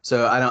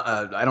 So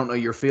I don't know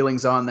your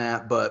feelings on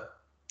that, but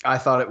I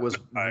thought it was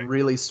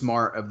really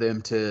smart of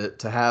them to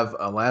have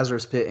a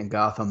Lazarus pit in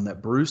Gotham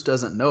that Bruce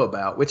doesn't know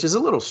about, which is a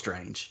little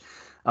strange.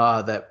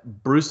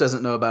 That Bruce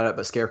doesn't know about it,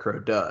 but Scarecrow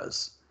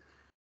does.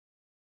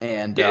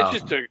 And yeah,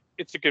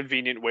 it's a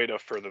convenient way to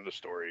further the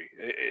story.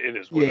 It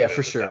is what yeah, it is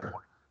for at that sure.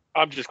 point.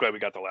 I'm just glad we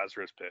got the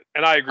Lazarus pit,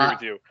 and I agree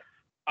with you.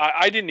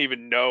 I didn't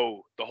even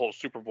know the whole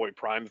Superboy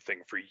Prime thing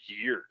for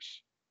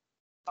years.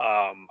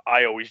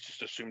 I always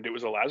just assumed it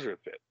was a Lazarus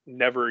pit.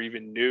 Never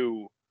even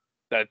knew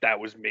that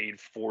was made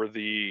for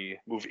the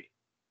movie.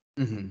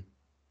 Mm-hmm.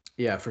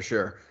 Yeah, for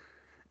sure.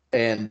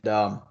 And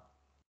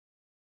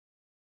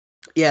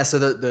yeah, so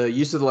the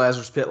use of the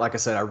Lazarus pit, like I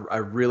said, I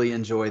really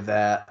enjoyed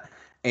that,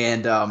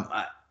 and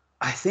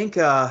I think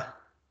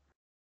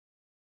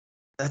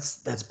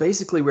that's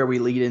basically where we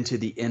lead into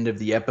the end of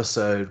the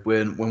episode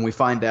when we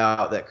find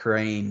out that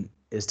Crane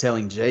is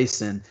telling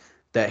Jason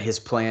that his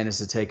plan is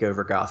to take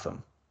over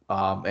Gotham,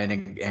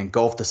 and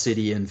engulf the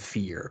city in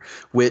fear,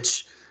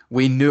 which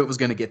we knew it was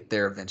going to get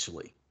there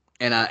eventually.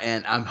 And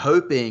I'm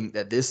hoping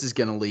that this is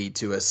going to lead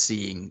to us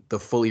seeing the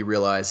fully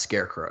realized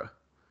Scarecrow.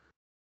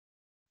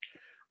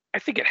 I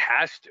think it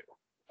has to.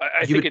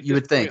 I You think would, you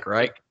would think,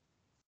 right?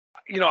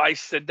 I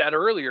said that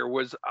earlier.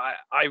 Was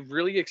I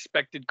really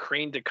expected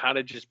Crane to kind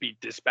of just be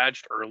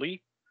dispatched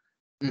early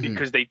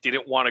because they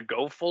didn't want to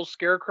go full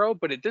Scarecrow.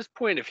 But at this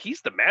point, if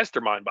he's the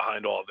mastermind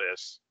behind all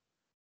this,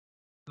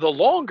 the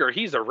longer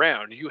he's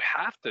around, you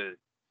have to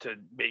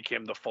make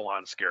him the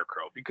full-on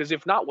Scarecrow, because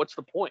if not, what's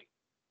the point?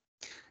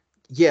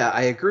 Yeah,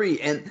 I agree,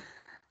 and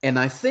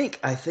I think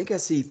I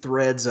see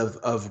threads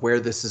of where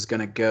this is going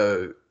to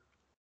go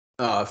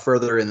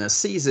further in this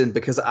season,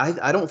 because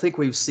I don't think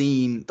we've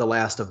seen the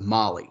last of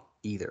Molly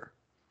either.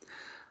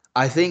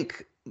 I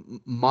think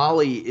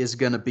Molly is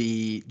going to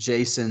be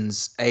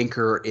Jason's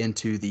anchor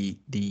into the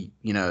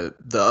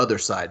other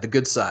side, the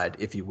good side,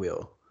 if you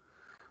will.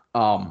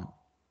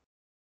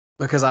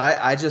 Because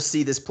I just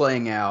see this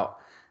playing out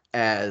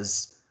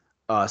as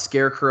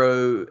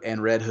Scarecrow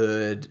and Red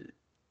Hood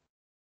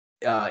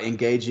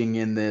engaging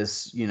in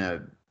this,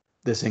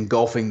 this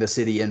engulfing the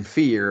city in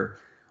fear.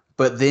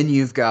 But then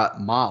you've got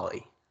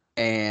Molly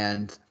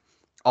and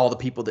all the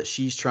people that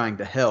she's trying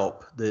to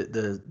help,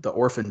 the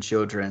orphan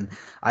children.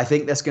 I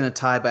think that's going to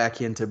tie back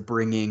into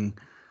bringing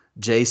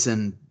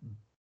Jason,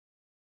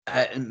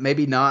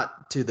 maybe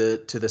not to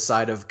the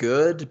side of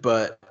good,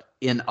 but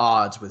in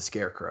odds with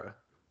Scarecrow.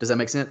 Does that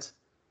make sense?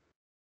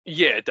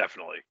 Yeah,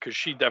 definitely, because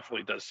she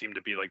definitely does seem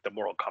to be like the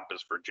moral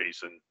compass for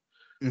Jason.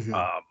 Mm-hmm.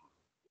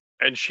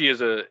 And she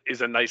is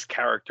a nice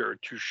character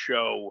to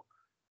show.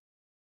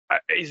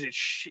 Is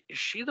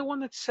she the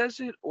one that says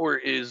it, or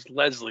is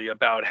Leslie,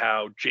 about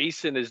how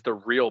Jason is the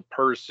real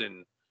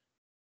person?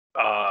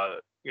 I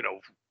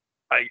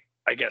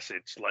guess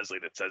it's Leslie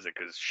that says it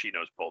because she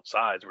knows both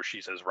sides, where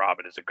she says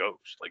Robin is a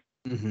ghost. Like,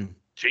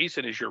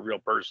 Jason is your real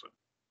person.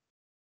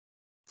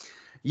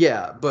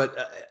 Yeah,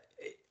 but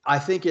I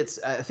think it's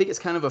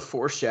kind of a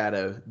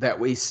foreshadow that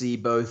we see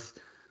both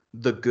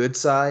the good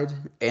side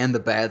and the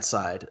bad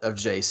side of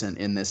Jason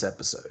in this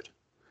episode.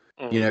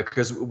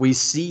 Because we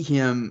see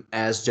him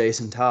as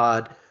Jason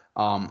Todd,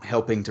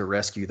 helping to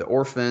rescue the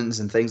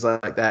orphans and things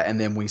like that, and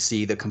then we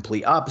see the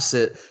complete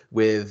opposite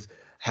with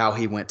how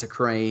he went to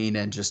Crane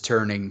and just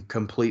turning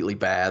completely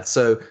bad.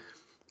 So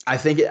I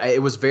think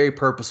it was very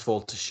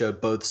purposeful to show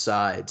both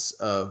sides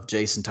of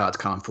Jason Todd's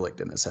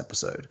conflict in this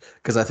episode,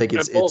 because I think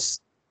it's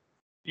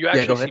you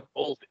actually see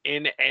both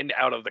in and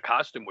out of the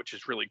costume, which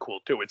is really cool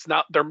too.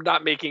 They're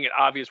not making it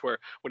obvious where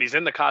when he's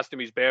in the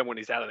costume he's bad, when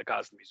he's out of the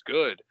costume he's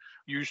good.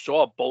 You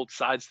saw both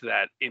sides to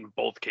that in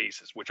both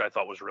cases, which I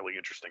thought was really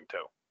interesting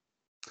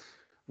too.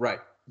 Right.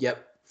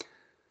 Yep.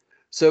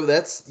 So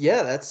that's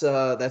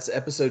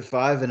episode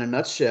 5 in a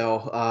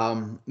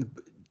nutshell.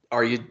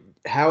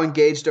 How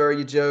engaged are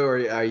you, Joe?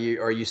 Or are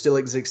you still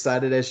as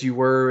excited as you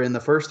were in the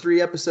first 3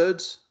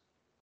 episodes?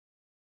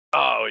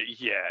 Oh,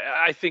 yeah.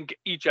 I think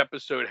each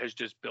episode has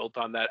just built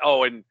on that.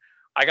 Oh, and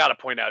I got to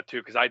point out, too,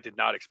 because I did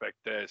not expect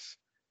this.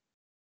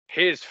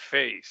 His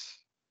face,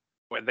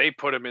 when they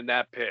put him in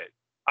that pit,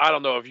 I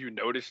don't know if you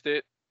noticed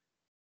it.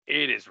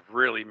 It is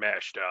really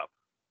mashed up.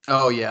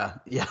 Oh, yeah.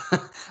 Yeah.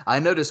 I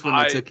noticed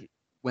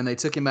when they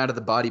took him out of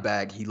the body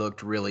bag, he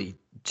looked really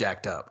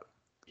jacked up.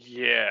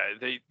 Yeah,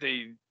 they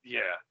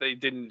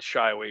didn't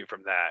shy away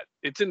from that.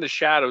 It's in the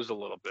shadows a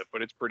little bit,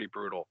 but it's pretty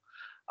brutal.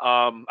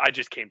 I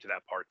just came to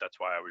that part. That's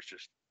why I was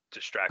just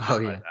distracted by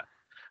that.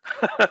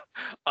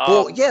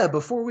 Well, yeah,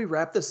 before we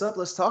wrap this up,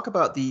 let's talk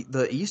about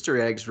the Easter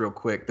eggs real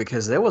quick,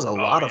 because there was a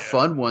lot of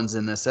fun ones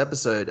in this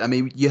episode. I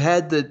mean, you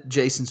had the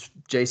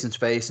Jason's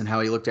face and how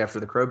he looked after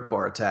the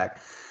crowbar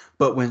attack.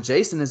 But when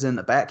Jason is in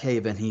the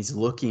Batcave and he's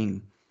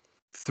looking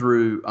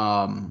through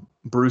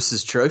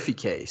Bruce's trophy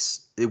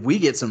case, we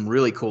get some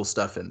really cool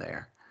stuff in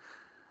there.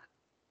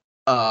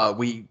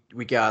 We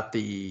got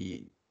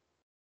the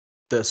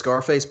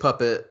Scarface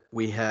puppet.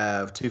 We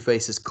have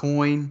Two-Face's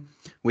coin.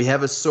 We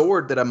have a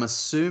sword that I'm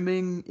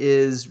assuming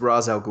is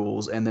Ra's al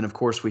Ghul's, and then of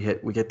course we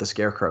get the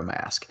Scarecrow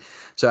mask.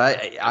 So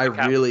I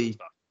really,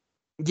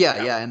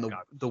 and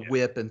the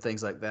whip and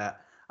things like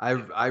that.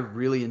 I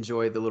really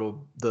enjoyed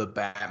the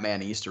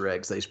Batman Easter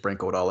eggs they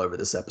sprinkled all over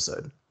this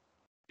episode.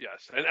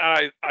 Yes, and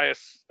I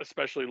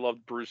especially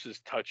loved Bruce's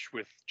touch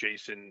with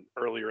Jason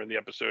earlier in the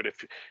episode.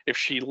 If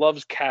she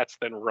loves cats,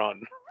 then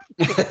run.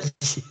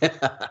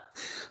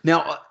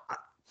 Yeah.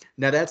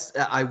 Now that's,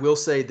 I will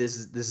say this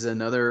is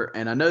another,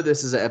 and I know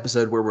this is an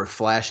episode where we're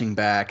flashing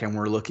back and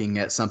we're looking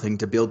at something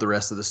to build the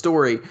rest of the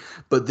story,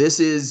 but this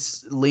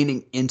is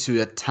leaning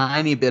into a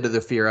tiny bit of the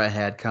fear I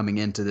had coming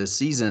into this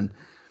season.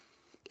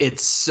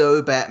 It's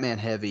so Batman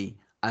heavy.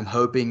 I'm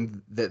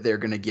hoping that they're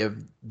going to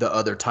give the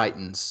other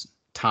Titans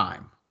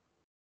time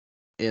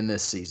in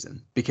this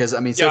season, because I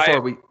mean, so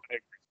far we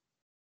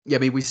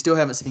still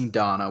haven't seen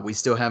Donna. We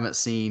still haven't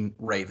seen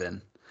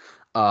Raven.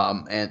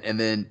 And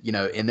then, you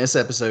know, in this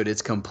episode,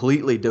 it's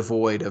completely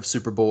devoid of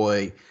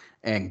Superboy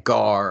and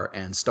Gar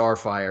and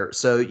Starfire.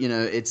 So, you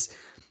know,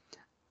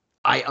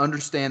 I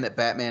understand that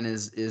Batman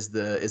is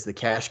the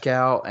cash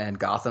cow and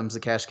Gotham's the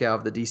cash cow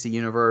of the DC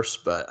universe,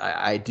 but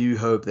I do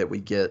hope that we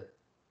get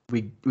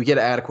an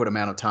adequate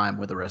amount of time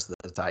with the rest of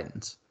the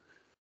Titans.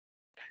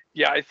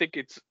 Yeah, I think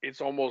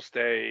it's almost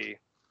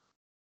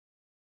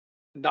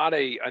not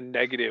a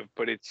negative,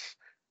 but it's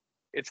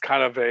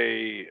kind of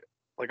a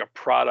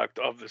product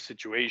of the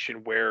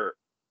situation where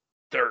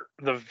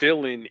the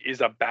villain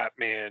is a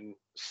Batman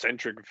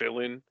centric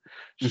villain.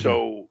 Mm-hmm.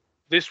 So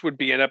this would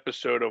be an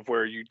episode of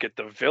where you'd get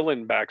the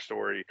villain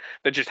backstory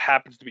that just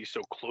happens to be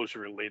so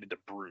closely related to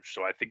Bruce.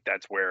 So I think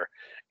that's where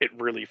it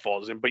really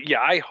falls in. But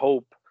yeah, I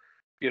hope,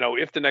 you know,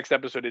 if the next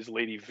episode is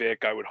Lady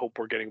Vic, I would hope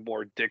we're getting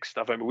more Dick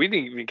stuff. I mean, we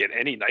didn't even get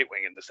any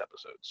Nightwing in this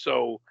episode.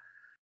 So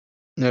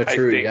no,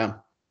 true, yeah.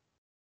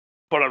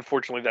 But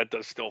unfortunately, that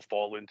does still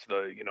fall into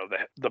the, you know,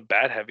 the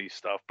bat heavy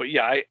stuff. But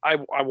yeah,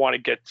 I want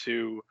to get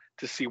to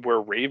see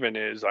where Raven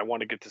is. I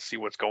want to get to see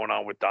what's going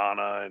on with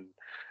Donna and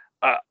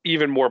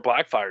even more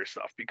Blackfire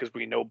stuff, because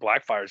we know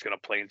Blackfire is going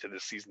to play into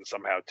this season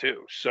somehow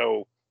too.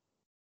 So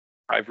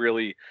I've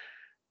really,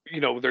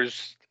 you know,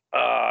 there's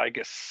I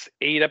guess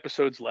 8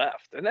 episodes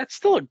left, and that's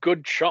still a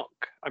good chunk.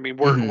 I mean,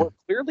 we're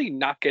clearly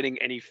not getting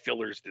any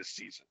fillers this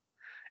season.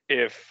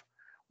 If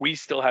we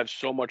still have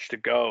so much to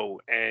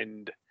go,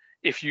 and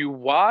if you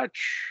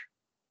watch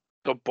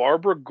the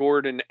Barbara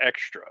Gordon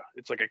extra,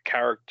 it's like a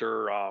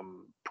character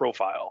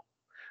profile.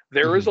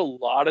 There is a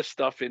lot of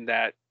stuff in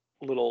that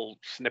little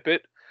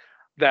snippet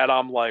that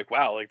I'm like,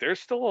 wow, like there's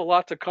still a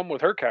lot to come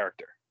with her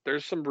character.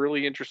 There's some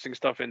really interesting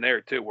stuff in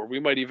there too, where we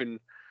might even,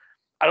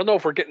 I don't know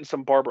if we're getting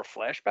some Barbara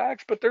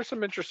flashbacks, but there's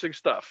some interesting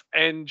stuff.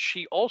 And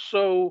she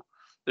also,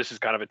 this is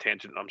kind of a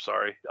tangent, I'm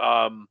sorry.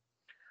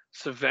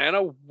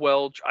 Savannah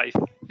Welch, I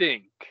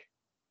think,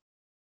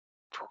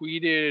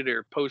 tweeted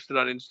or posted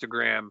on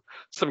Instagram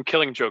some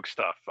Killing Joke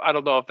stuff. I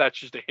don't know if that's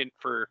just a hint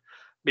for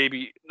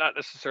maybe not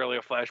necessarily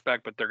a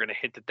flashback, but they're going to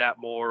hint at that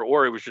more,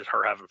 or it was just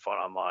her having fun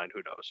online.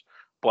 Who knows?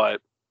 But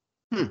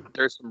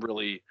there's some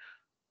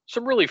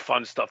really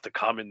fun stuff to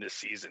come in this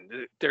season.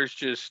 There's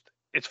just,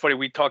 it's funny.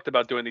 We talked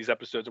about doing these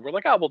episodes and we're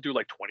like, we'll do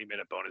like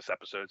 20-minute bonus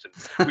episodes.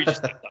 And we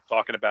just ended up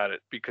talking about it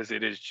because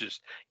it is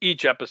just,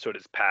 each episode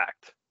is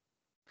packed.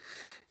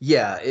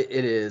 Yeah, it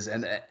is,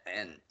 and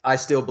I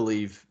still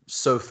believe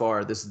so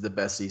far this is the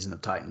best season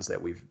of Titans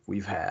that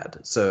we've had.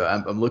 So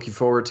I'm looking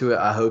forward to it.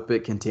 I hope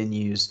it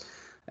continues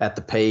at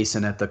the pace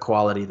and at the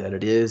quality that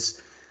it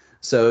is.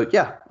 So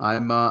yeah,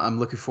 I'm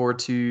looking forward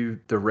to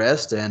the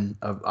rest, and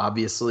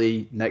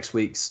obviously next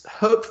week's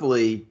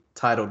hopefully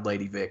titled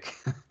Lady Vic.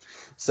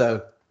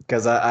 So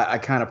because I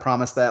kind of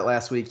promised that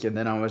last week and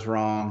then I was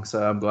wrong.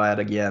 So I'm glad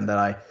again that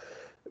I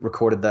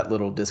recorded that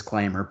little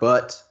disclaimer,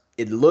 but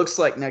it looks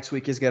like next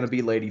week is going to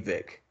be Lady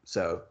Vic.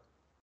 So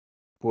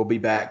we'll be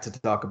back to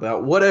talk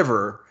about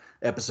whatever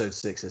episode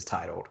 6 is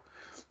titled.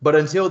 But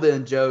until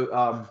then,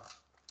 Joe,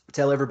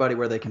 tell everybody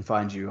where they can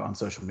find you on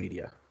social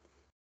media.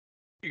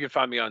 You can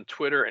find me on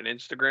Twitter and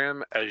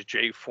Instagram as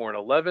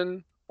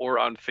jforn11 or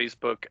on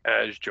Facebook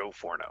as Joe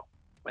Forno.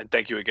 And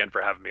thank you again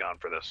for having me on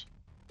for this.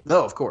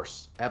 No, of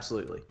course.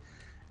 Absolutely.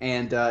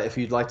 And if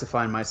you'd like to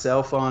find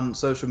myself on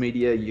social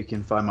media, you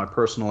can find my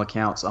personal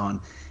accounts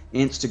on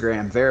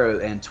Instagram, Vero,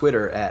 and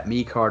Twitter at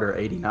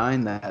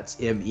mecarter89. That's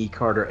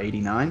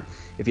mecarter89.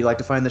 If you'd like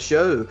to find the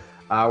show,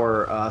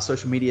 our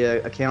social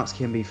media accounts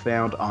can be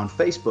found on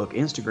Facebook,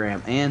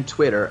 Instagram, and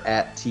Twitter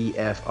at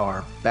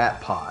TFR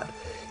Batpod.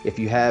 If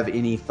you have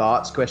any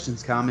thoughts,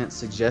 questions, comments,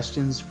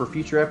 suggestions for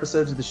future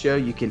episodes of the show,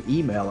 you can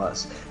email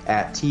us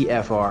at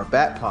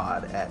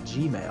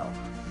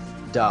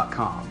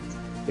tfrbatpod@gmail.com.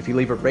 If you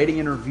leave a rating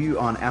and review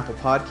on Apple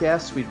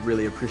Podcasts, we'd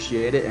really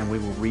appreciate it, and we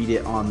will read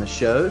it on the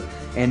show.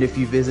 And if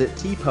you visit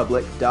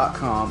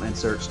tpublic.com and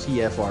search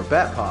TFR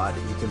Batpod,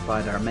 you can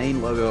find our main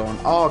logo on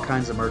all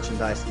kinds of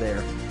merchandise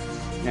there,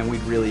 and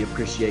we'd really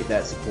appreciate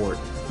that support.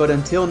 But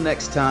until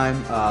next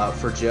time,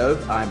 for Joe,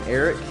 I'm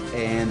Eric,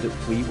 and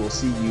we will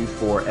see you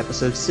for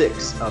episode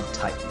 6 of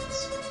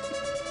Titans.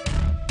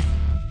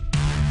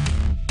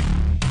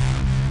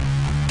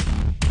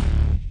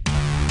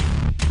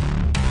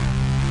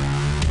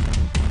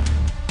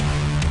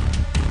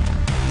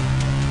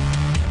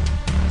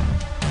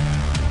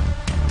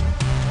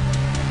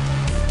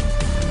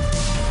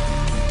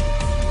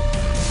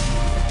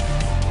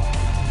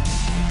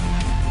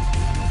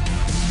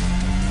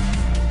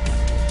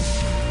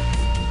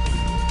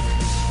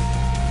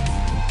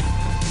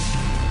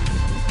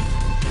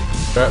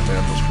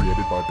 Batman was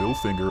created by Bill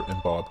Finger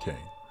and Bob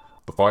Kane.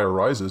 The Fire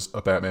Rises,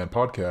 a Batman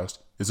podcast,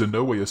 is in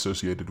no way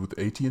associated with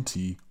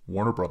AT&T,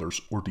 Warner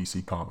Brothers, or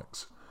DC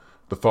Comics.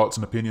 The thoughts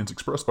and opinions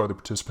expressed by the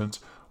participants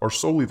are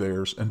solely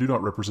theirs and do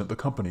not represent the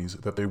companies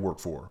that they work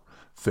for.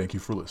 Thank you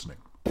for listening.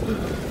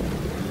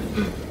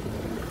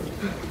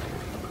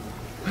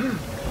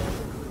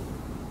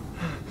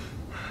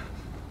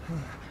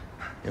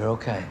 You're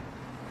okay.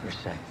 You're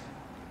safe.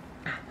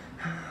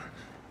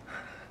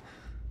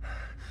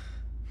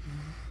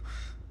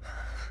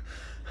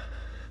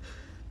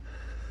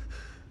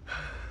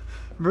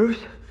 Bruce?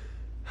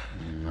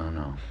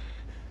 No.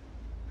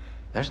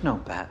 There's no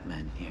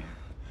Batman here.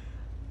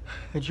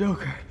 The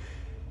Joker.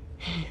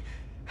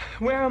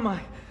 Where am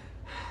I?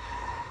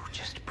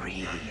 Just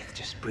breathe.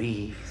 Just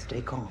breathe.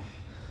 Stay calm.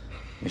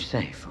 You're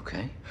safe,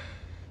 okay?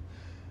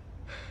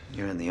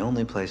 You're in the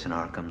only place in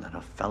Arkham that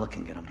a fella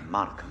can get a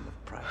modicum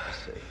of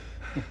privacy.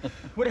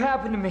 What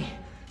happened to me?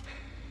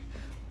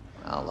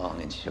 Well, long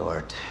and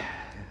short,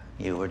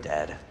 you were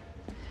dead.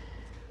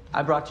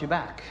 I brought you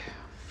back.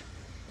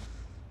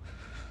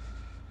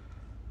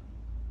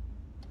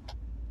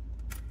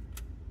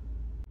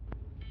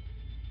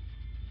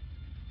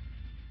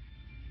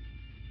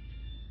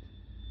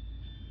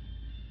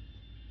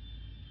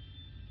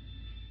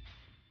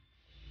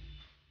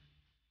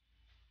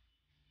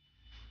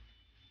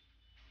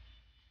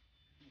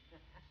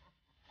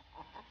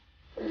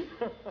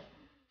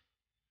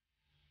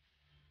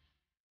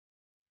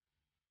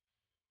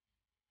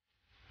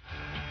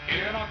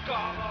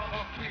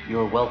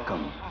 You're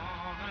welcome.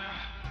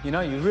 You know,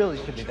 you really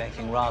should be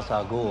thanking Ra's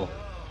al Ghul.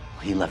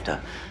 He left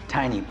a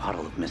tiny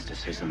puddle of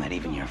mysticism that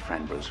even your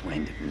friend Bruce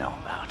Wayne didn't know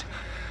about.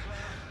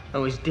 I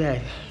was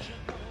dead.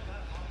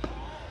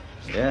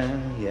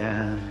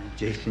 Yeah.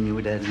 Jason, you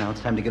were dead. Now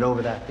it's time to get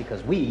over that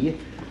because we have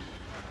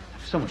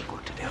so much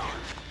work to do.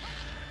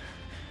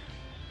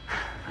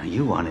 Now,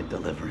 you wanted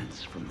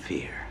deliverance from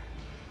fear.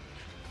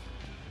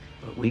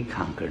 But we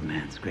conquered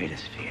man's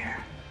greatest fear.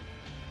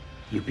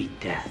 You beat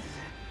death.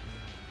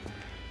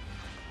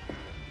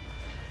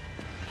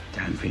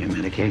 Time for your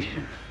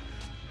medication.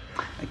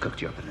 I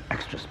cooked you up an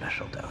extra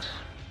special dose.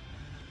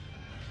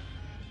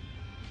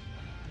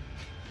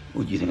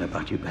 Would you think I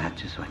brought you back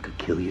just so I could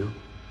kill you?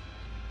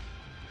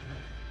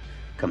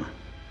 Come on.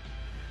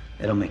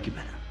 It'll make you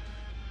better.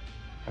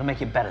 It'll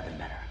make you better than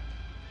better.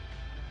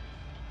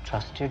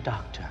 Trust your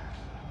doctor.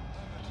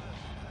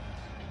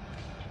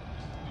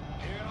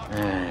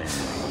 There you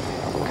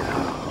go.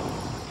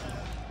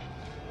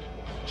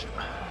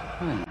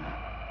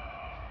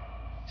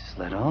 Just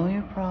let all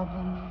your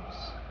problems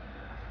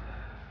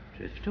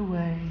drift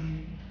away.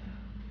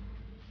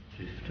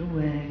 Drift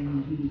away.